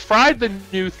 Is fried the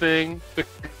new thing?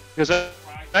 Because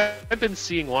I've been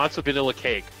seeing lots of vanilla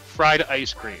cake, fried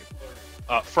ice cream,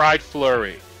 fried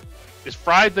flurry. Is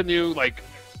fried the new,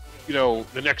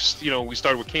 the next, we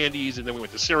started with candies, and then we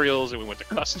went to cereals, and we went to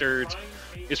custards.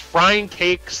 Is frying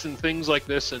cakes and things like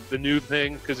this the new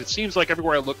thing? Because it seems like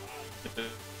everywhere I look,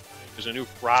 there's a new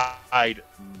fried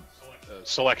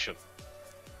selection.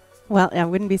 Well, I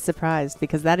wouldn't be surprised,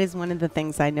 because that is one of the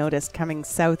things I noticed coming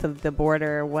south of the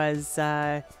border was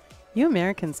you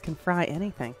Americans can fry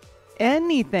anything.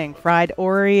 Anything. Fried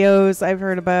Oreos I've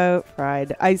heard about,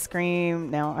 fried ice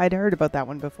cream. Now, I'd heard about that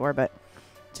one before, but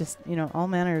just, all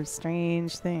manner of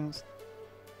strange things.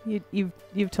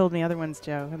 You've told me other ones,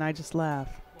 Joe, and I just laugh.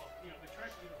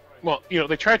 Well,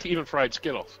 they tried to even fried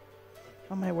Skittles.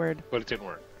 Oh, my word. But it didn't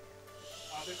work.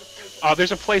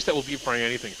 There's a place that will deep fry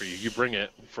anything for you. You bring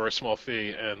it for a small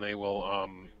fee, and they will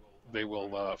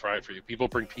fry it for you. People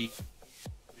bring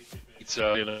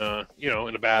pizza in a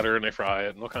batter, and they fry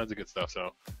it, and all kinds of good stuff.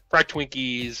 So fried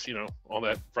Twinkies, all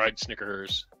that, fried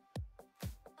Snickers.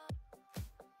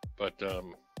 But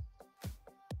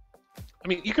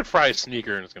you could fry a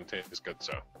sneaker, and it's going to taste good.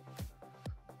 So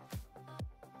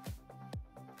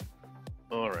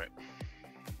all right.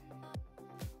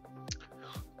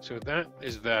 So that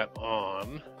is that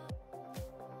on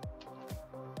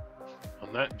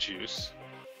that juice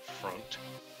front.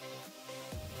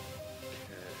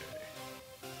 Okay.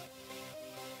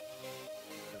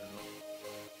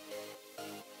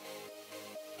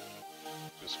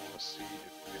 Just want to see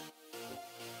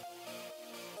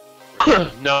if we...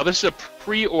 No, this is a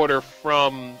pre-order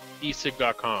from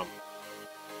e-cig.com.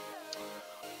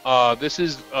 This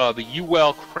is the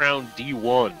UL Crown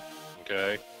D1.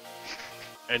 Okay.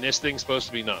 And this thing's supposed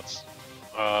to be nuts.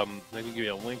 I can give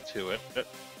you a link to it. Get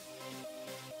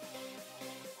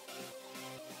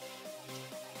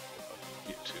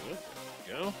to it.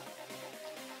 There we go.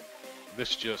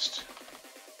 This just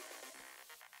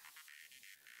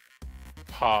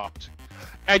popped,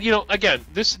 and again,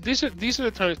 these are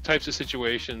the types of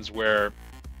situations where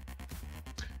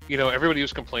everybody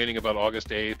was complaining about August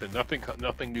 8th and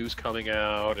nothing new's coming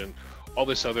out and all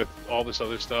this other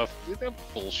stuff. They're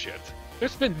bullshit.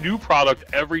 There's been new product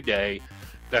every day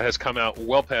that has come out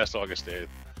well past August 8th,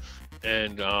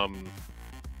 and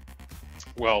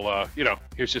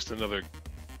here's just another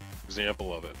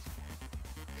example of it.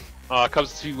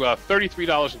 Comes to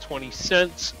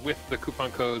 $33.20 with the coupon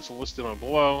codes listed on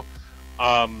below.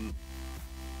 Now,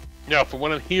 from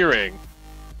what I'm hearing,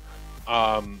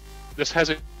 this has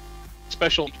a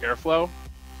special airflow,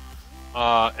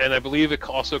 and I believe it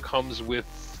also comes with.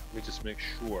 Let me just make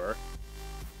sure.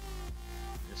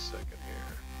 Give me a second here.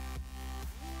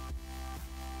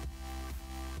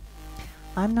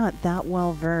 I'm not that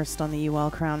well versed on the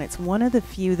UL Crown. It's one of the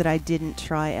few that I didn't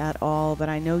try at all, but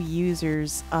I know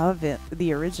users of it,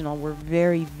 the original, were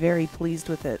very, very pleased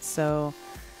with it. So,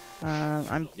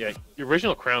 yeah, the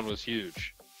original Crown was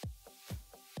huge.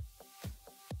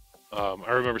 I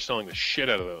remember selling the shit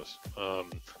out of those.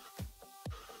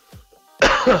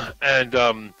 And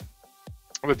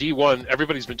the D1,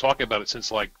 everybody's been talking about it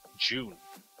since like June.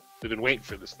 They've been waiting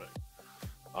for this thing.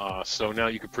 So now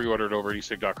you can pre-order it over at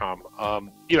e-cig.com.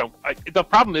 The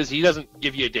problem is he doesn't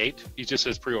give you a date. He just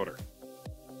says pre-order.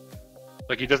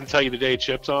 Like, he doesn't tell you the day it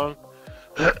ships on.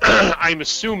 I'm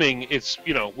assuming it's,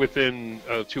 within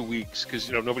 2 weeks, because,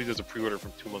 nobody does a pre-order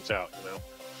from 2 months out,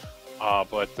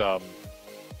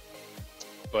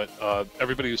 But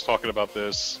everybody who's talking about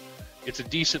this, it's a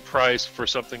decent price for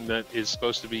something that is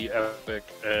supposed to be epic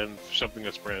and for something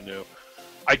that's brand new.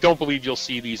 I don't believe you'll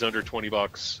see these under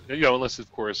 $20, unless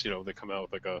of course they come out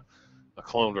with like a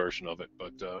clone version of it.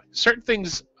 But certain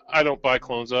things I don't buy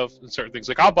clones of, and certain things,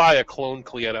 like I'll buy a clone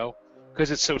Cleto because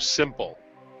it's so simple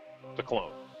to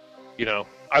clone.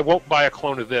 I won't buy a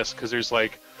clone of this because there's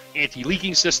like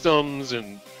anti-leaking systems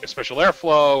and a special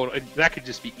airflow, and that could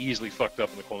just be easily fucked up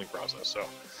in the cloning process. So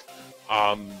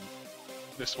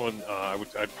this one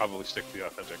I'd probably stick to the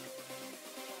authentic.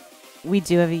 We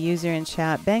do have a user in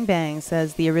chat. Bang Bang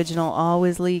says the original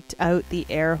always leaked out the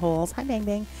air holes. Hi, Bang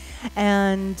Bang.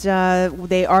 And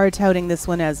they are touting this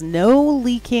one as no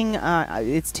leaking.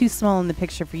 It's too small in the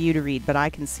picture for you to read, but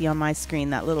I can see on my screen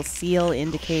that little seal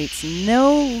indicates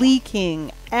no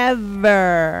leaking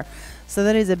ever. So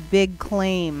that is a big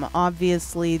claim.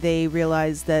 Obviously, they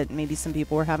realized that maybe some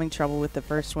people were having trouble with the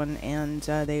first one, and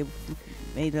they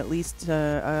made at least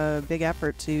a big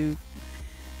effort to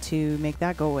make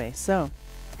that go away. So,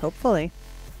 hopefully.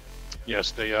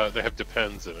 Yes, they have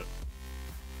Depends in it.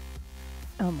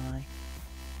 Oh my!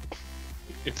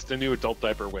 It's the new adult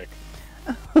diaper wick.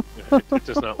 it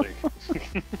does not leak.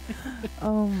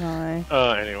 Oh my!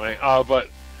 Anyway, but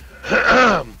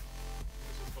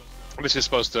this is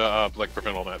supposed to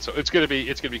prevent all that. So it's gonna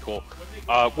be cool.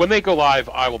 When they go live,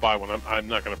 I will buy one. I'm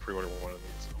not gonna pre-order one of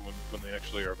these. When they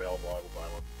actually are available, I will buy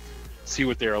one. See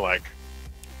what they're like.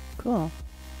 Cool.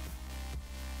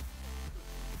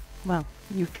 Well,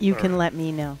 you can let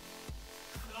me know.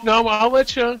 No, I'll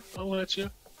let you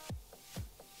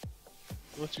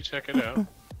check it out. Alright.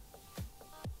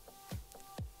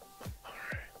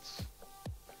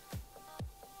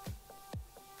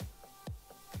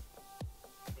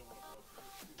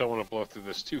 Don't want to blow through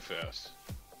this too fast.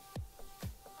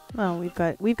 Well, we've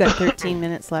got 13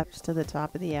 minutes left to the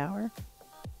top of the hour.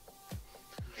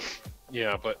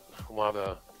 Yeah, but a lot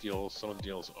of deals, some of the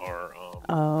deals are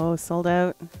oh, sold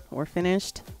out or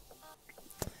finished.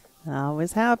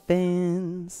 Always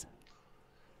happens.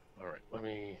 All right,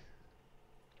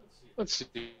 let's see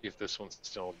if this one's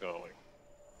still going.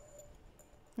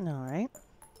 All right.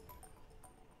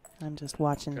 I'm just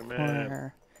watching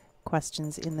for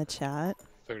questions in the chat.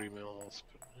 30 mils.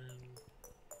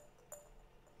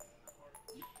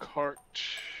 Cart.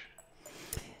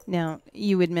 Now,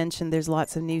 you had mentioned there's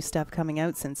lots of new stuff coming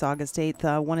out since August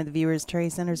 8th. One of the viewers, Trey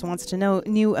Sanders, wants to know,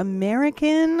 new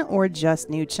American or just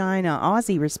new China?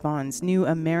 Aussie responds, new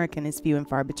American is few and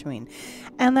far between.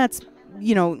 And that's,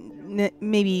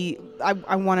 maybe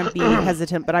I want to be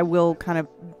hesitant, but I will kind of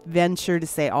venture to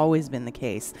say always been the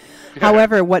case. Yeah.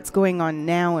 However, what's going on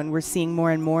now, and we're seeing more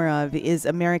and more of, is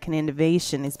American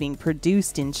innovation is being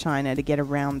produced in China to get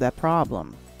around that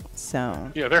problem. So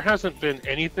yeah, there hasn't been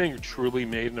anything truly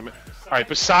made in America. All right,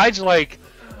 besides the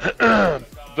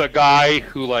guy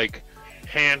who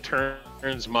hand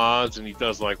turns mods and he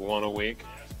does one a week.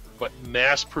 but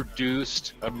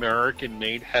mass-produced,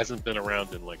 American-made hasn't been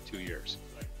around in like 2 years.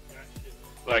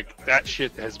 Like, that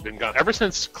shit has been gone. Ever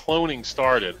since cloning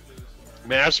started,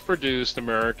 mass-produced,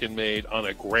 American-made on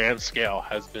a grand scale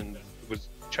was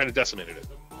China decimated it.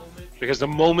 Because the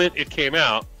moment it came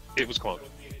out, it was cloned.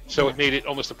 So it made it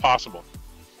almost impossible.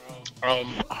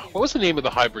 What was the name of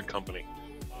the hybrid company?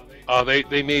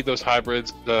 They made those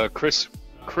hybrids. Chris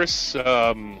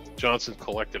Johnson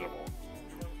collected them all.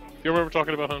 Do you remember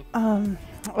talking about, hon?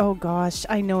 Oh gosh,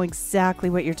 I know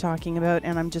exactly what you're talking about,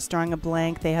 and I'm just drawing a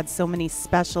blank. They had so many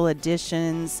special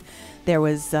editions. There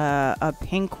was a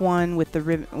pink one with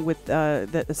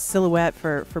the silhouette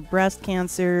for breast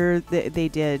cancer. They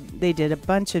did a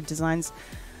bunch of designs.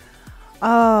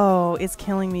 Oh, it's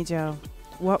killing me, Joe.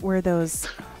 What were those?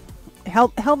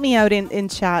 Help me out in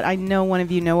chat. I know one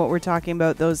of you know what we're talking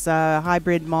about. Those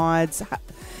hybrid mods.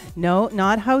 No,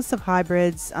 not House of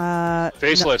Hybrids.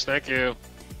 Faceless, thank you.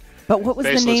 But what was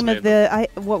the name of the?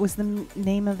 What was the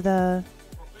name of the?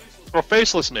 Well,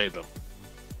 Faceless made them.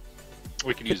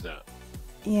 We can use that.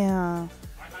 Yeah.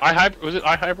 Was it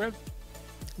iHybrid?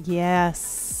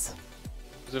 Yes.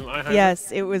 Was it an iHybrid?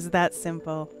 Yes, it was that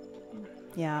simple.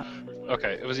 Yeah.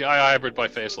 Okay, it was the iHybrid by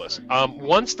Faceless.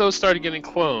 Once those started getting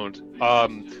cloned,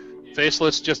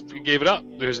 Faceless just gave it up.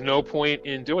 There's no point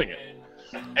in doing it.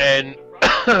 And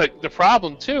the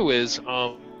problem too is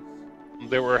were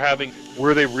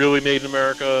they really made in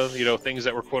America? You know, things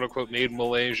that were quote unquote made in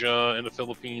Malaysia and the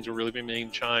Philippines were really being made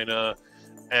in China,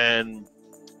 and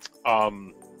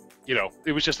you know,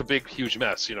 it was just a big, huge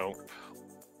mess. You know,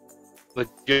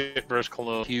 legit versus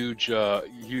clone, huge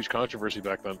controversy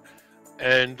back then,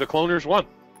 and the cloners won.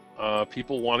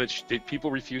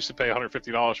 People refused to pay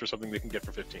 $150 for something they can get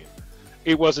for $15.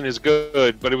 It wasn't as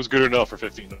good, but it was good enough for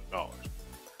 $15.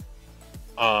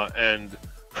 And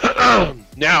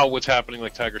now what's happening,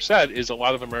 like Tiger said, is a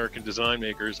lot of American design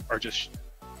makers are just,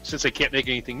 since they can't make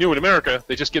anything new in America,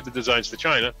 they just give the designs to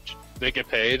China. They get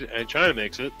paid, and China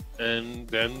makes it, and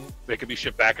then they can be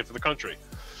shipped back into the country.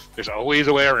 There's always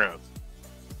a way around.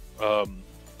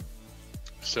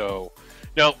 So,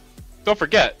 now, don't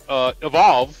forget,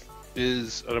 Evolve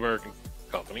is an American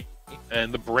company,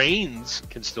 and the brains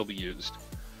can still be used.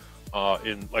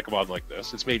 In like a mod like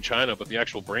this, it's made in China, but the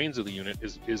actual brains of the unit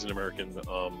is an American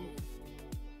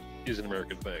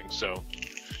thing. So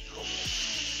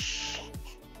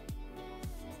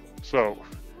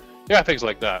yeah, things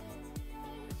like that.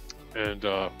 And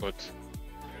but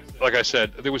like I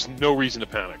said, there was no reason to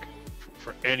panic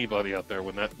for anybody out there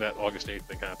when that August 8th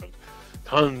thing happened.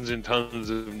 Tons and tons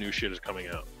of new shit is coming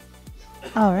out.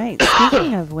 All right.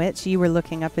 Speaking of which, you were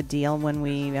looking up a deal when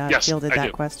we yes, fielded that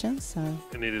do. question. So.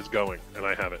 And it is going, and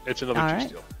I have it. It's another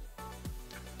juice deal.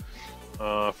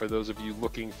 For those of you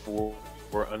looking for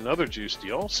another juice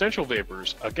deal, Central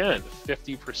Vapors, again,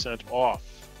 50% off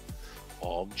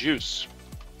all juice.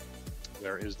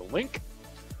 There is the link.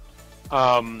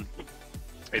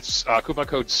 It's coupon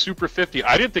code SUPER50.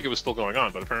 I didn't think it was still going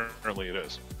on, but apparently it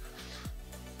is.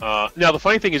 Now, the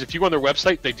funny thing is, if you go on their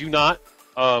website, they do not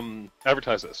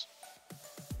advertise this.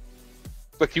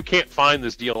 Like, you can't find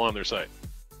this deal on their site.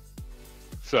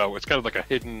 So it's kind of like a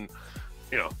hidden,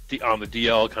 you know, on the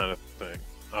DL kind of thing.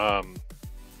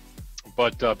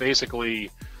 But basically,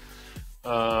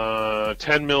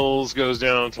 10 mils goes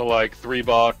down to like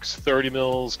 $3, 30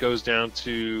 mils goes down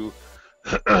to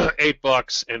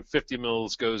 $8, and 50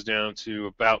 mils goes down to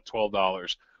about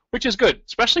 $12, which is good,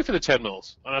 especially for the 10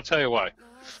 mils. And I'll tell you why.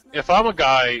 If I'm a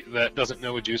guy that doesn't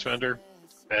know a juice vendor,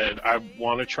 and I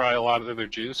want to try a lot of their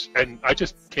juice, and I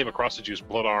just came across the juice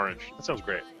Blood Orange. That sounds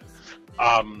great.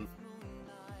 I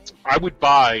would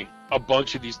buy a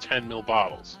bunch of these 10 mil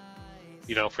bottles,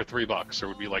 you know, for $3. Or it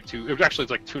would be like it's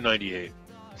like $2.98.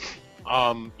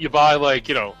 You buy like,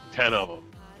 you know, 10 of them.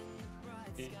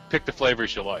 Pick the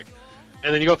flavors you like,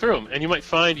 and then you go through them, and you might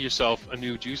find yourself a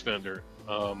new juice vendor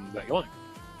that you like.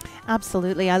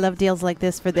 Absolutely. I love deals like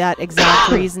this for that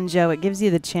exact reason, Joe. It gives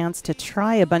you the chance to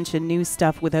try a bunch of new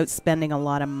stuff without spending a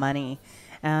lot of money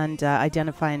and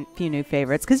identify a few new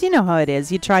favorites. Because you know how it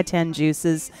is. You try 10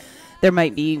 juices. There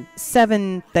might be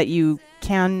 7 that you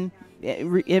can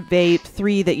vape,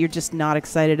 3 that you're just not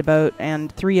excited about,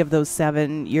 and 3 of those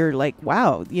 7 you're like,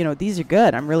 wow, you know, these are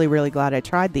good. I'm really, really glad I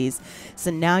tried these.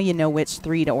 So now you know which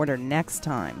 3 to order next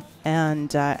time,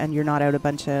 and you're not out a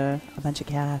bunch of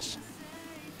cash.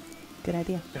 Good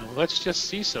idea. Now let's just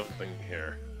see something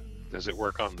here. Does it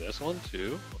work on this one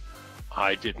too?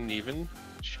 I didn't even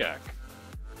check.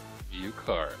 View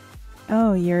card.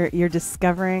 Oh, you're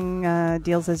discovering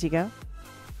deals as you go?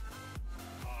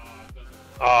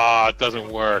 It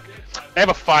doesn't work. They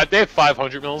have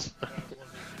 500 mils.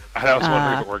 I was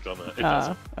wondering if it worked on that. It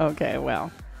doesn't. Okay,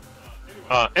 well.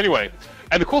 Anyway,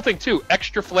 and the cool thing too,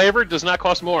 extra flavor does not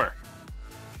cost more.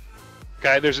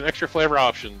 Okay, there's an extra flavor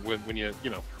option when you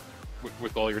know,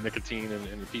 with all your nicotine and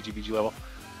your PGBG level.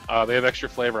 They have extra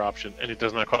flavor option, and it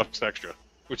does not cost extra,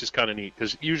 which is kind of neat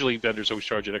because usually vendors always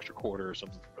charge an extra quarter or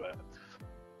something for that.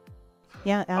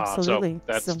 Yeah, absolutely.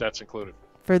 So that's included.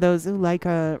 For those who like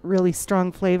a really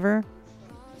strong flavor,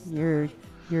 you're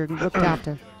looked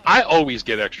after. I always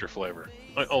get extra flavor.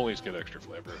 I always get extra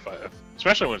flavor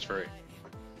especially when it's free.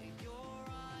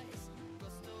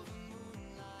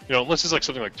 You know, unless it's like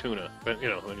something like tuna, but you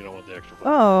know, then you don't want the extra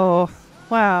flavor. Oh,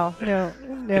 wow!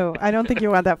 No, I don't think you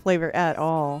want that flavor at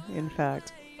all. In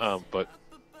fact. But.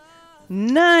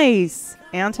 Nice!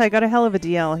 Anti got a hell of a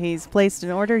deal. He's placed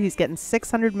an order. He's getting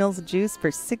 600 mils of juice for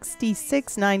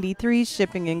 $66.93,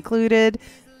 shipping included.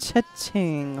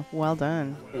 Cha-ching. Well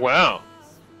done. Wow.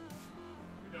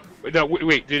 Now,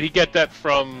 wait, did he get that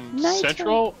from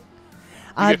Central?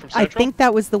 I think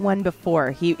that was the one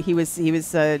before. He was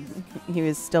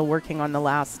still working on the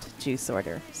last juice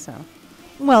order. So,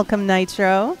 welcome,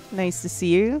 Nitro. Nice to see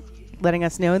you. Letting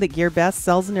us know that Gear Best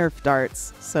sells Nerf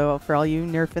darts. So for all you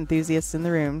Nerf enthusiasts in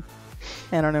the room,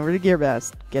 head on over to Gear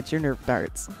Best. Get your Nerf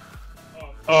darts.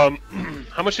 How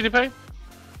much did you pay?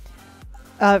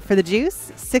 For the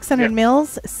juice, 600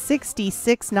 mils,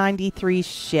 $66.93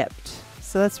 shipped.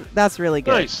 So that's really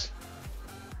good. Nice.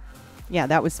 Yeah,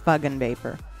 that was Fug and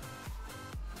Vapor.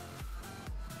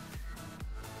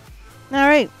 All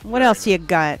right, what else you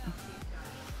got?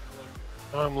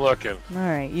 I'm looking. All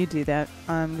right, you do that.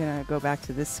 I'm gonna go back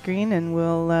to this screen, and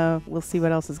we'll see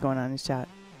what else is going on in chat.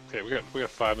 Okay, we got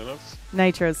 5 minutes.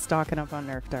 Nitro's stocking up on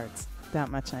Nerf darts. That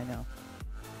much I know.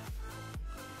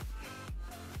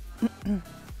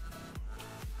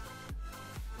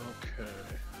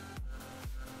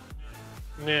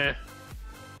 Okay.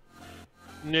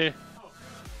 Nah.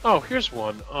 Oh, here's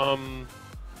one.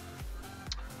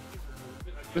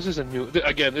 This is a new.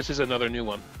 Again, this is another new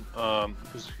one.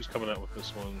 Who's coming out with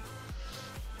this one?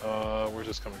 Where's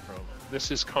this coming from?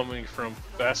 This is coming from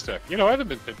Fastech. You know, I haven't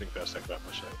been pimping Fastech that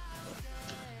much yet.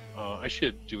 I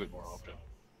should do it more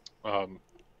often.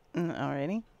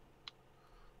 Alrighty.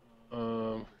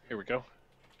 Here we go.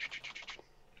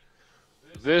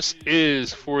 This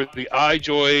is for the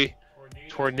iJoy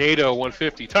Tornado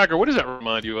 150. Tiger, what does that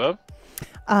remind you of?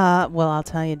 Well, I'll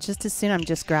tell you just as soon. I'm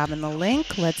just grabbing the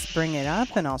link. Let's bring it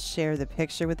up, and I'll share the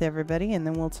picture with everybody, and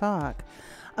then we'll talk.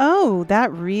 Oh,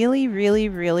 that really, really,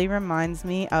 really reminds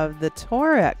me of the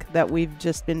Toric that we've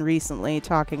just been recently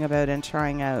talking about and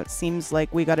trying out. Seems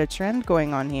like we got a trend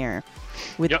going on here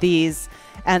with these.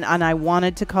 And I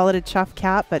wanted to call it a chuff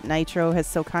cap, but Nitro has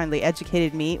so kindly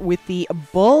educated me with the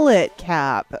bullet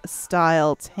cap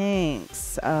style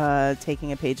tanks,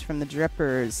 taking a page from the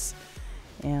drippers.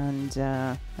 And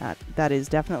that is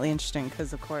definitely interesting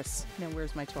because, of course,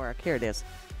 where's my Toric? Here it is.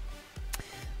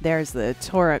 There's the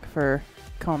Toric for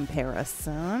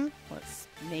comparison. Let's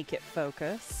make it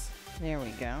focus. There we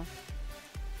go.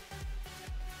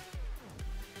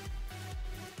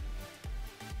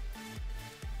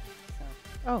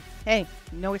 Oh, hey,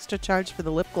 no extra charge for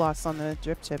the lip gloss on the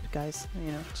drip tip, guys.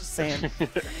 You know, just saying.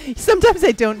 Sometimes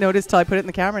I don't notice till I put it in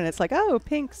the camera and it's like, oh,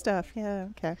 pink stuff. Yeah,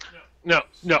 okay. No,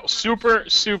 super,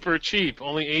 super cheap.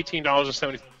 Only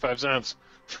 $18.75.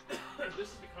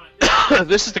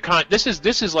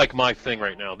 This is like my thing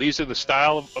right now. These are the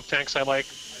style of tanks I like.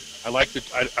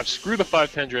 I've screwed the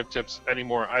 510 drip tips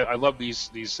anymore. I love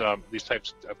these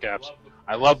types of caps.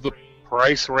 I love the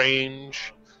price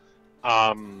range.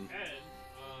 And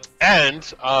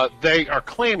they are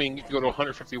claiming you can go to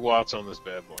 150 watts on this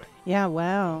bad boy. Yeah,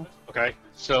 wow. Okay,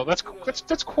 so that's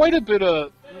quite a bit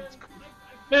of.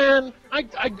 Man,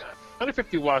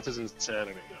 150 watts is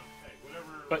insanity.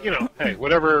 But hey,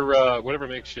 whatever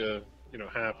makes you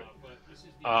happy.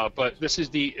 But this is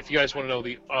if you guys want to know,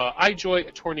 the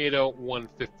iJoy Tornado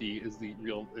 150 is the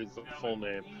full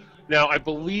name. Now I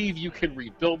believe you can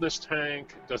rebuild this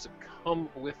tank. Does it come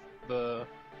with the?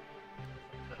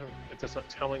 It's not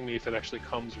telling me if it actually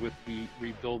comes with the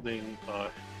rebuilding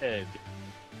head.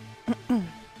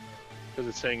 Because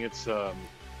it's saying it's.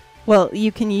 Well,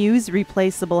 you can use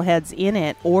replaceable heads in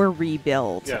it or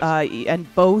rebuild, yes. And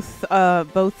both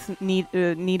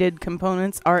needed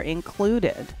components are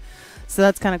included. So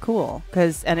that's kind of cool.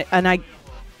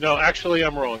 No, actually,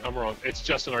 I'm wrong. It's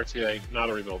just an RTA, not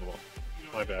a rebuildable.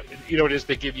 My bad. You know what it is?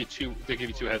 They give you two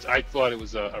heads. I thought it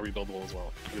was a rebuildable as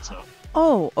well. But it's not.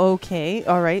 Oh, okay.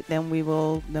 All right. Then we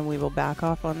will back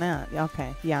off on that.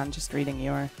 Okay. Yeah, I'm just reading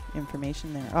your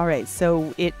information there. All right.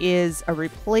 So it is a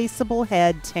replaceable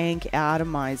head tank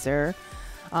atomizer.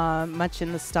 much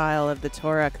in the style of the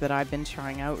Torque that I've been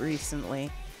trying out recently.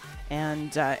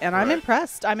 And I'm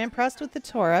impressed. I'm impressed with the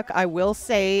Torque. I will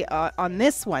say on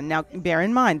this one, now bear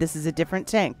in mind, this is a different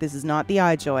tank. This is not the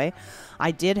iJoy. I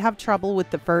did have trouble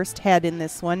with the first head in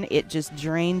this one. It just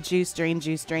drained juice, drained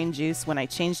juice, drained juice. When I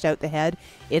changed out the head,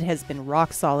 it has been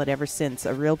rock solid ever since,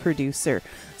 a real producer.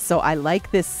 So I like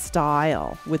this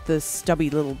style with the stubby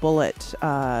little bullet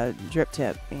drip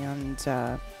tip. And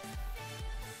that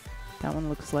one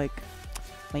looks like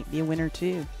might be a winner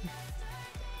too.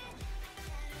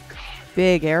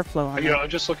 Big airflow on it. I'm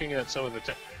just looking at some of the...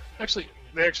 Actually,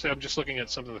 I'm just looking at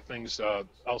some of the things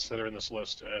else that are in this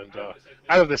list. And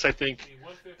out of this, I think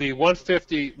the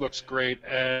 150 looks great,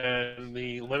 and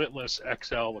the Limitless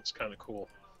XL looks kind of cool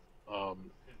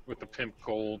with the pimp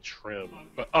gold trim.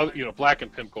 But, black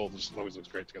and pimp gold always looks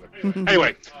great together.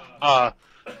 Anyway, but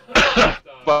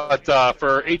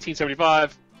for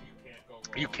 $18.75,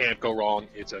 you can't go wrong.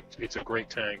 It's a great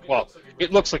tank. Well,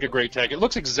 it looks like a great tank. It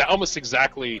looks almost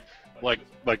exactly like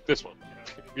this one.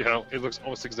 It looks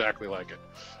almost exactly like it.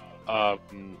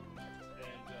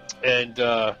 And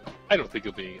I don't think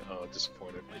you'll be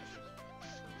disappointed.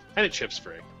 And it ships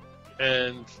free.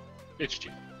 And it's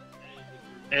cheap.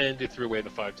 And it threw away the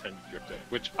 510 drip tip,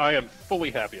 which I am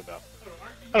fully happy about.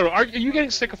 I don't know. Are you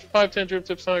getting sick of 510 drip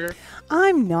tips, Tiger?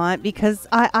 I'm not, because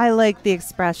I like the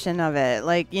expression of it.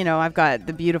 Like, I've got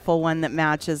the beautiful one that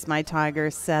matches my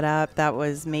Tiger setup that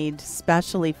was made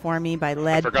specially for me by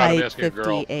Lead Pipe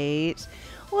 58.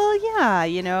 Well, yeah,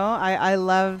 I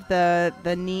love the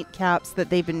neat caps that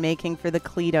they've been making for the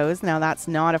Cletos. Now, that's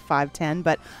not a 510,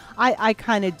 but I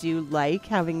kind of do like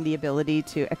having the ability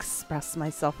to express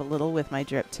myself a little with my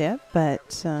drip tip.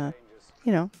 But,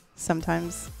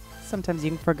 sometimes you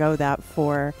can forgo that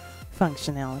for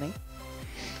functionality.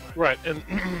 Right, and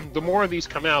the more of these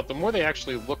come out, the more they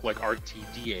actually look like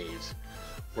RTDAs,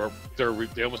 where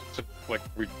they almost look like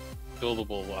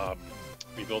rebuildable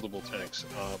tanks,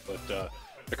 but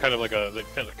they're kind of like they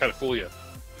kind of fool you.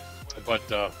 But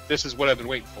this is what I've been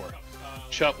waiting for.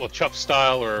 Chup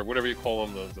style, or whatever you call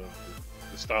them, the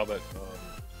style that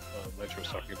Nitro was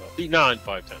talking about. The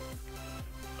non-510.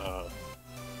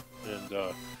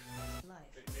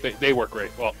 They work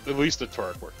great. Well, at least the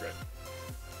Torque worked great.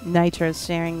 Nitro's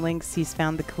sharing links. He's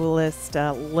found the coolest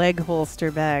leg holster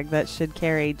bag that should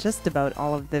carry just about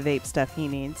all of the vape stuff he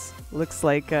needs. Looks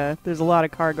like there's a lot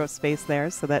of cargo space there,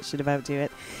 so that should about do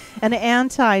it. And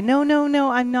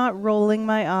no, I'm not rolling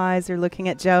my eyes or looking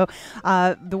at Joe.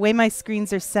 The way my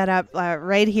screens are set up,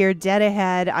 right here, dead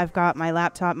ahead, I've got my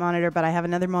laptop monitor, but I have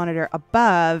another monitor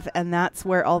above, and that's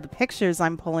where all the pictures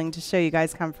I'm pulling to show you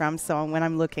guys come from. So when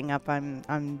I'm looking up,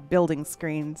 I'm building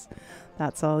screens.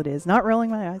 That's all it is. Not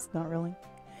rolling my eyes. Not rolling.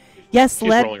 Yes,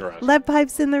 lead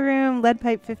pipe's in the room. Lead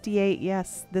pipe 58.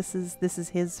 Yes, this is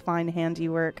his fine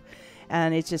handiwork,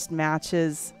 and it just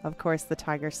matches, of course, the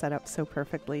Tiger setup so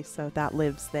perfectly. So that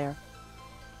lives there.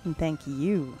 And thank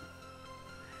you.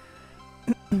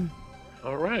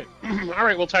 All right. All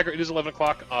right. Well, Tiger, it is 11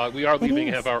 o'clock. We are leaving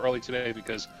a half hour early today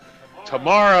because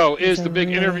tomorrow is the big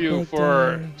interview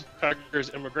for Tiger's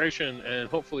immigration, and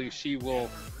hopefully she will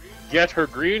get her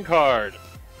green card.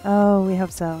 Oh, we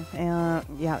hope so.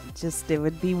 Yeah, it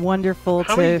would be wonderful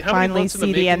to finally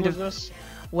see the end of this.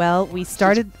 Well, we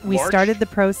started the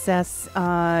process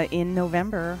in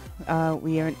November.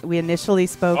 We initially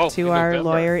spoke to our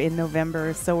lawyer in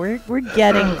November, so we're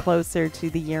getting closer to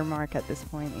the year mark at this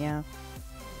point. Yeah.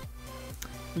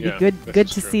 It'd be good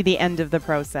to see the end of the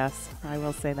process. I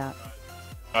will say that.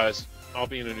 Guys, I'll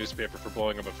be in a newspaper for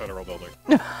blowing up a federal building.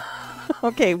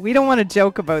 Okay, we don't want to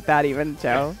joke about that even,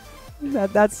 Joe.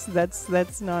 That's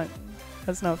not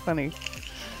funny.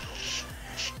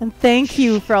 And thank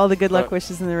you for all the good luck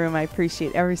wishes in the room. I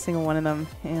appreciate every single one of them.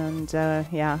 And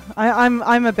yeah,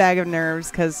 I'm a bag of nerves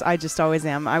because I just always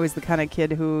am. I was the kind of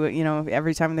kid who,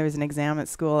 every time there was an exam at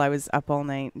school, I was up all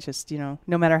night, just no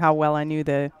matter how well I knew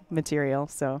the material.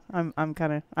 So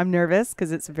I'm nervous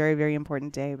because it's a very, very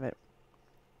important day, but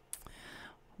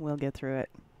we'll get through it.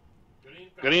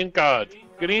 Green card.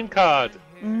 Green card.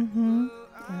 Mm-hmm.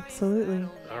 Absolutely.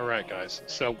 All right, guys.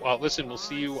 So, listen, we'll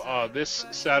see you this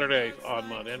Saturday on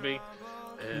Mount Envy.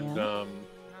 And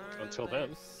until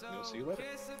then, we'll see you later.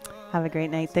 Have a great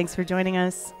night. Thanks for joining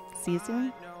us. See you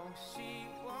soon.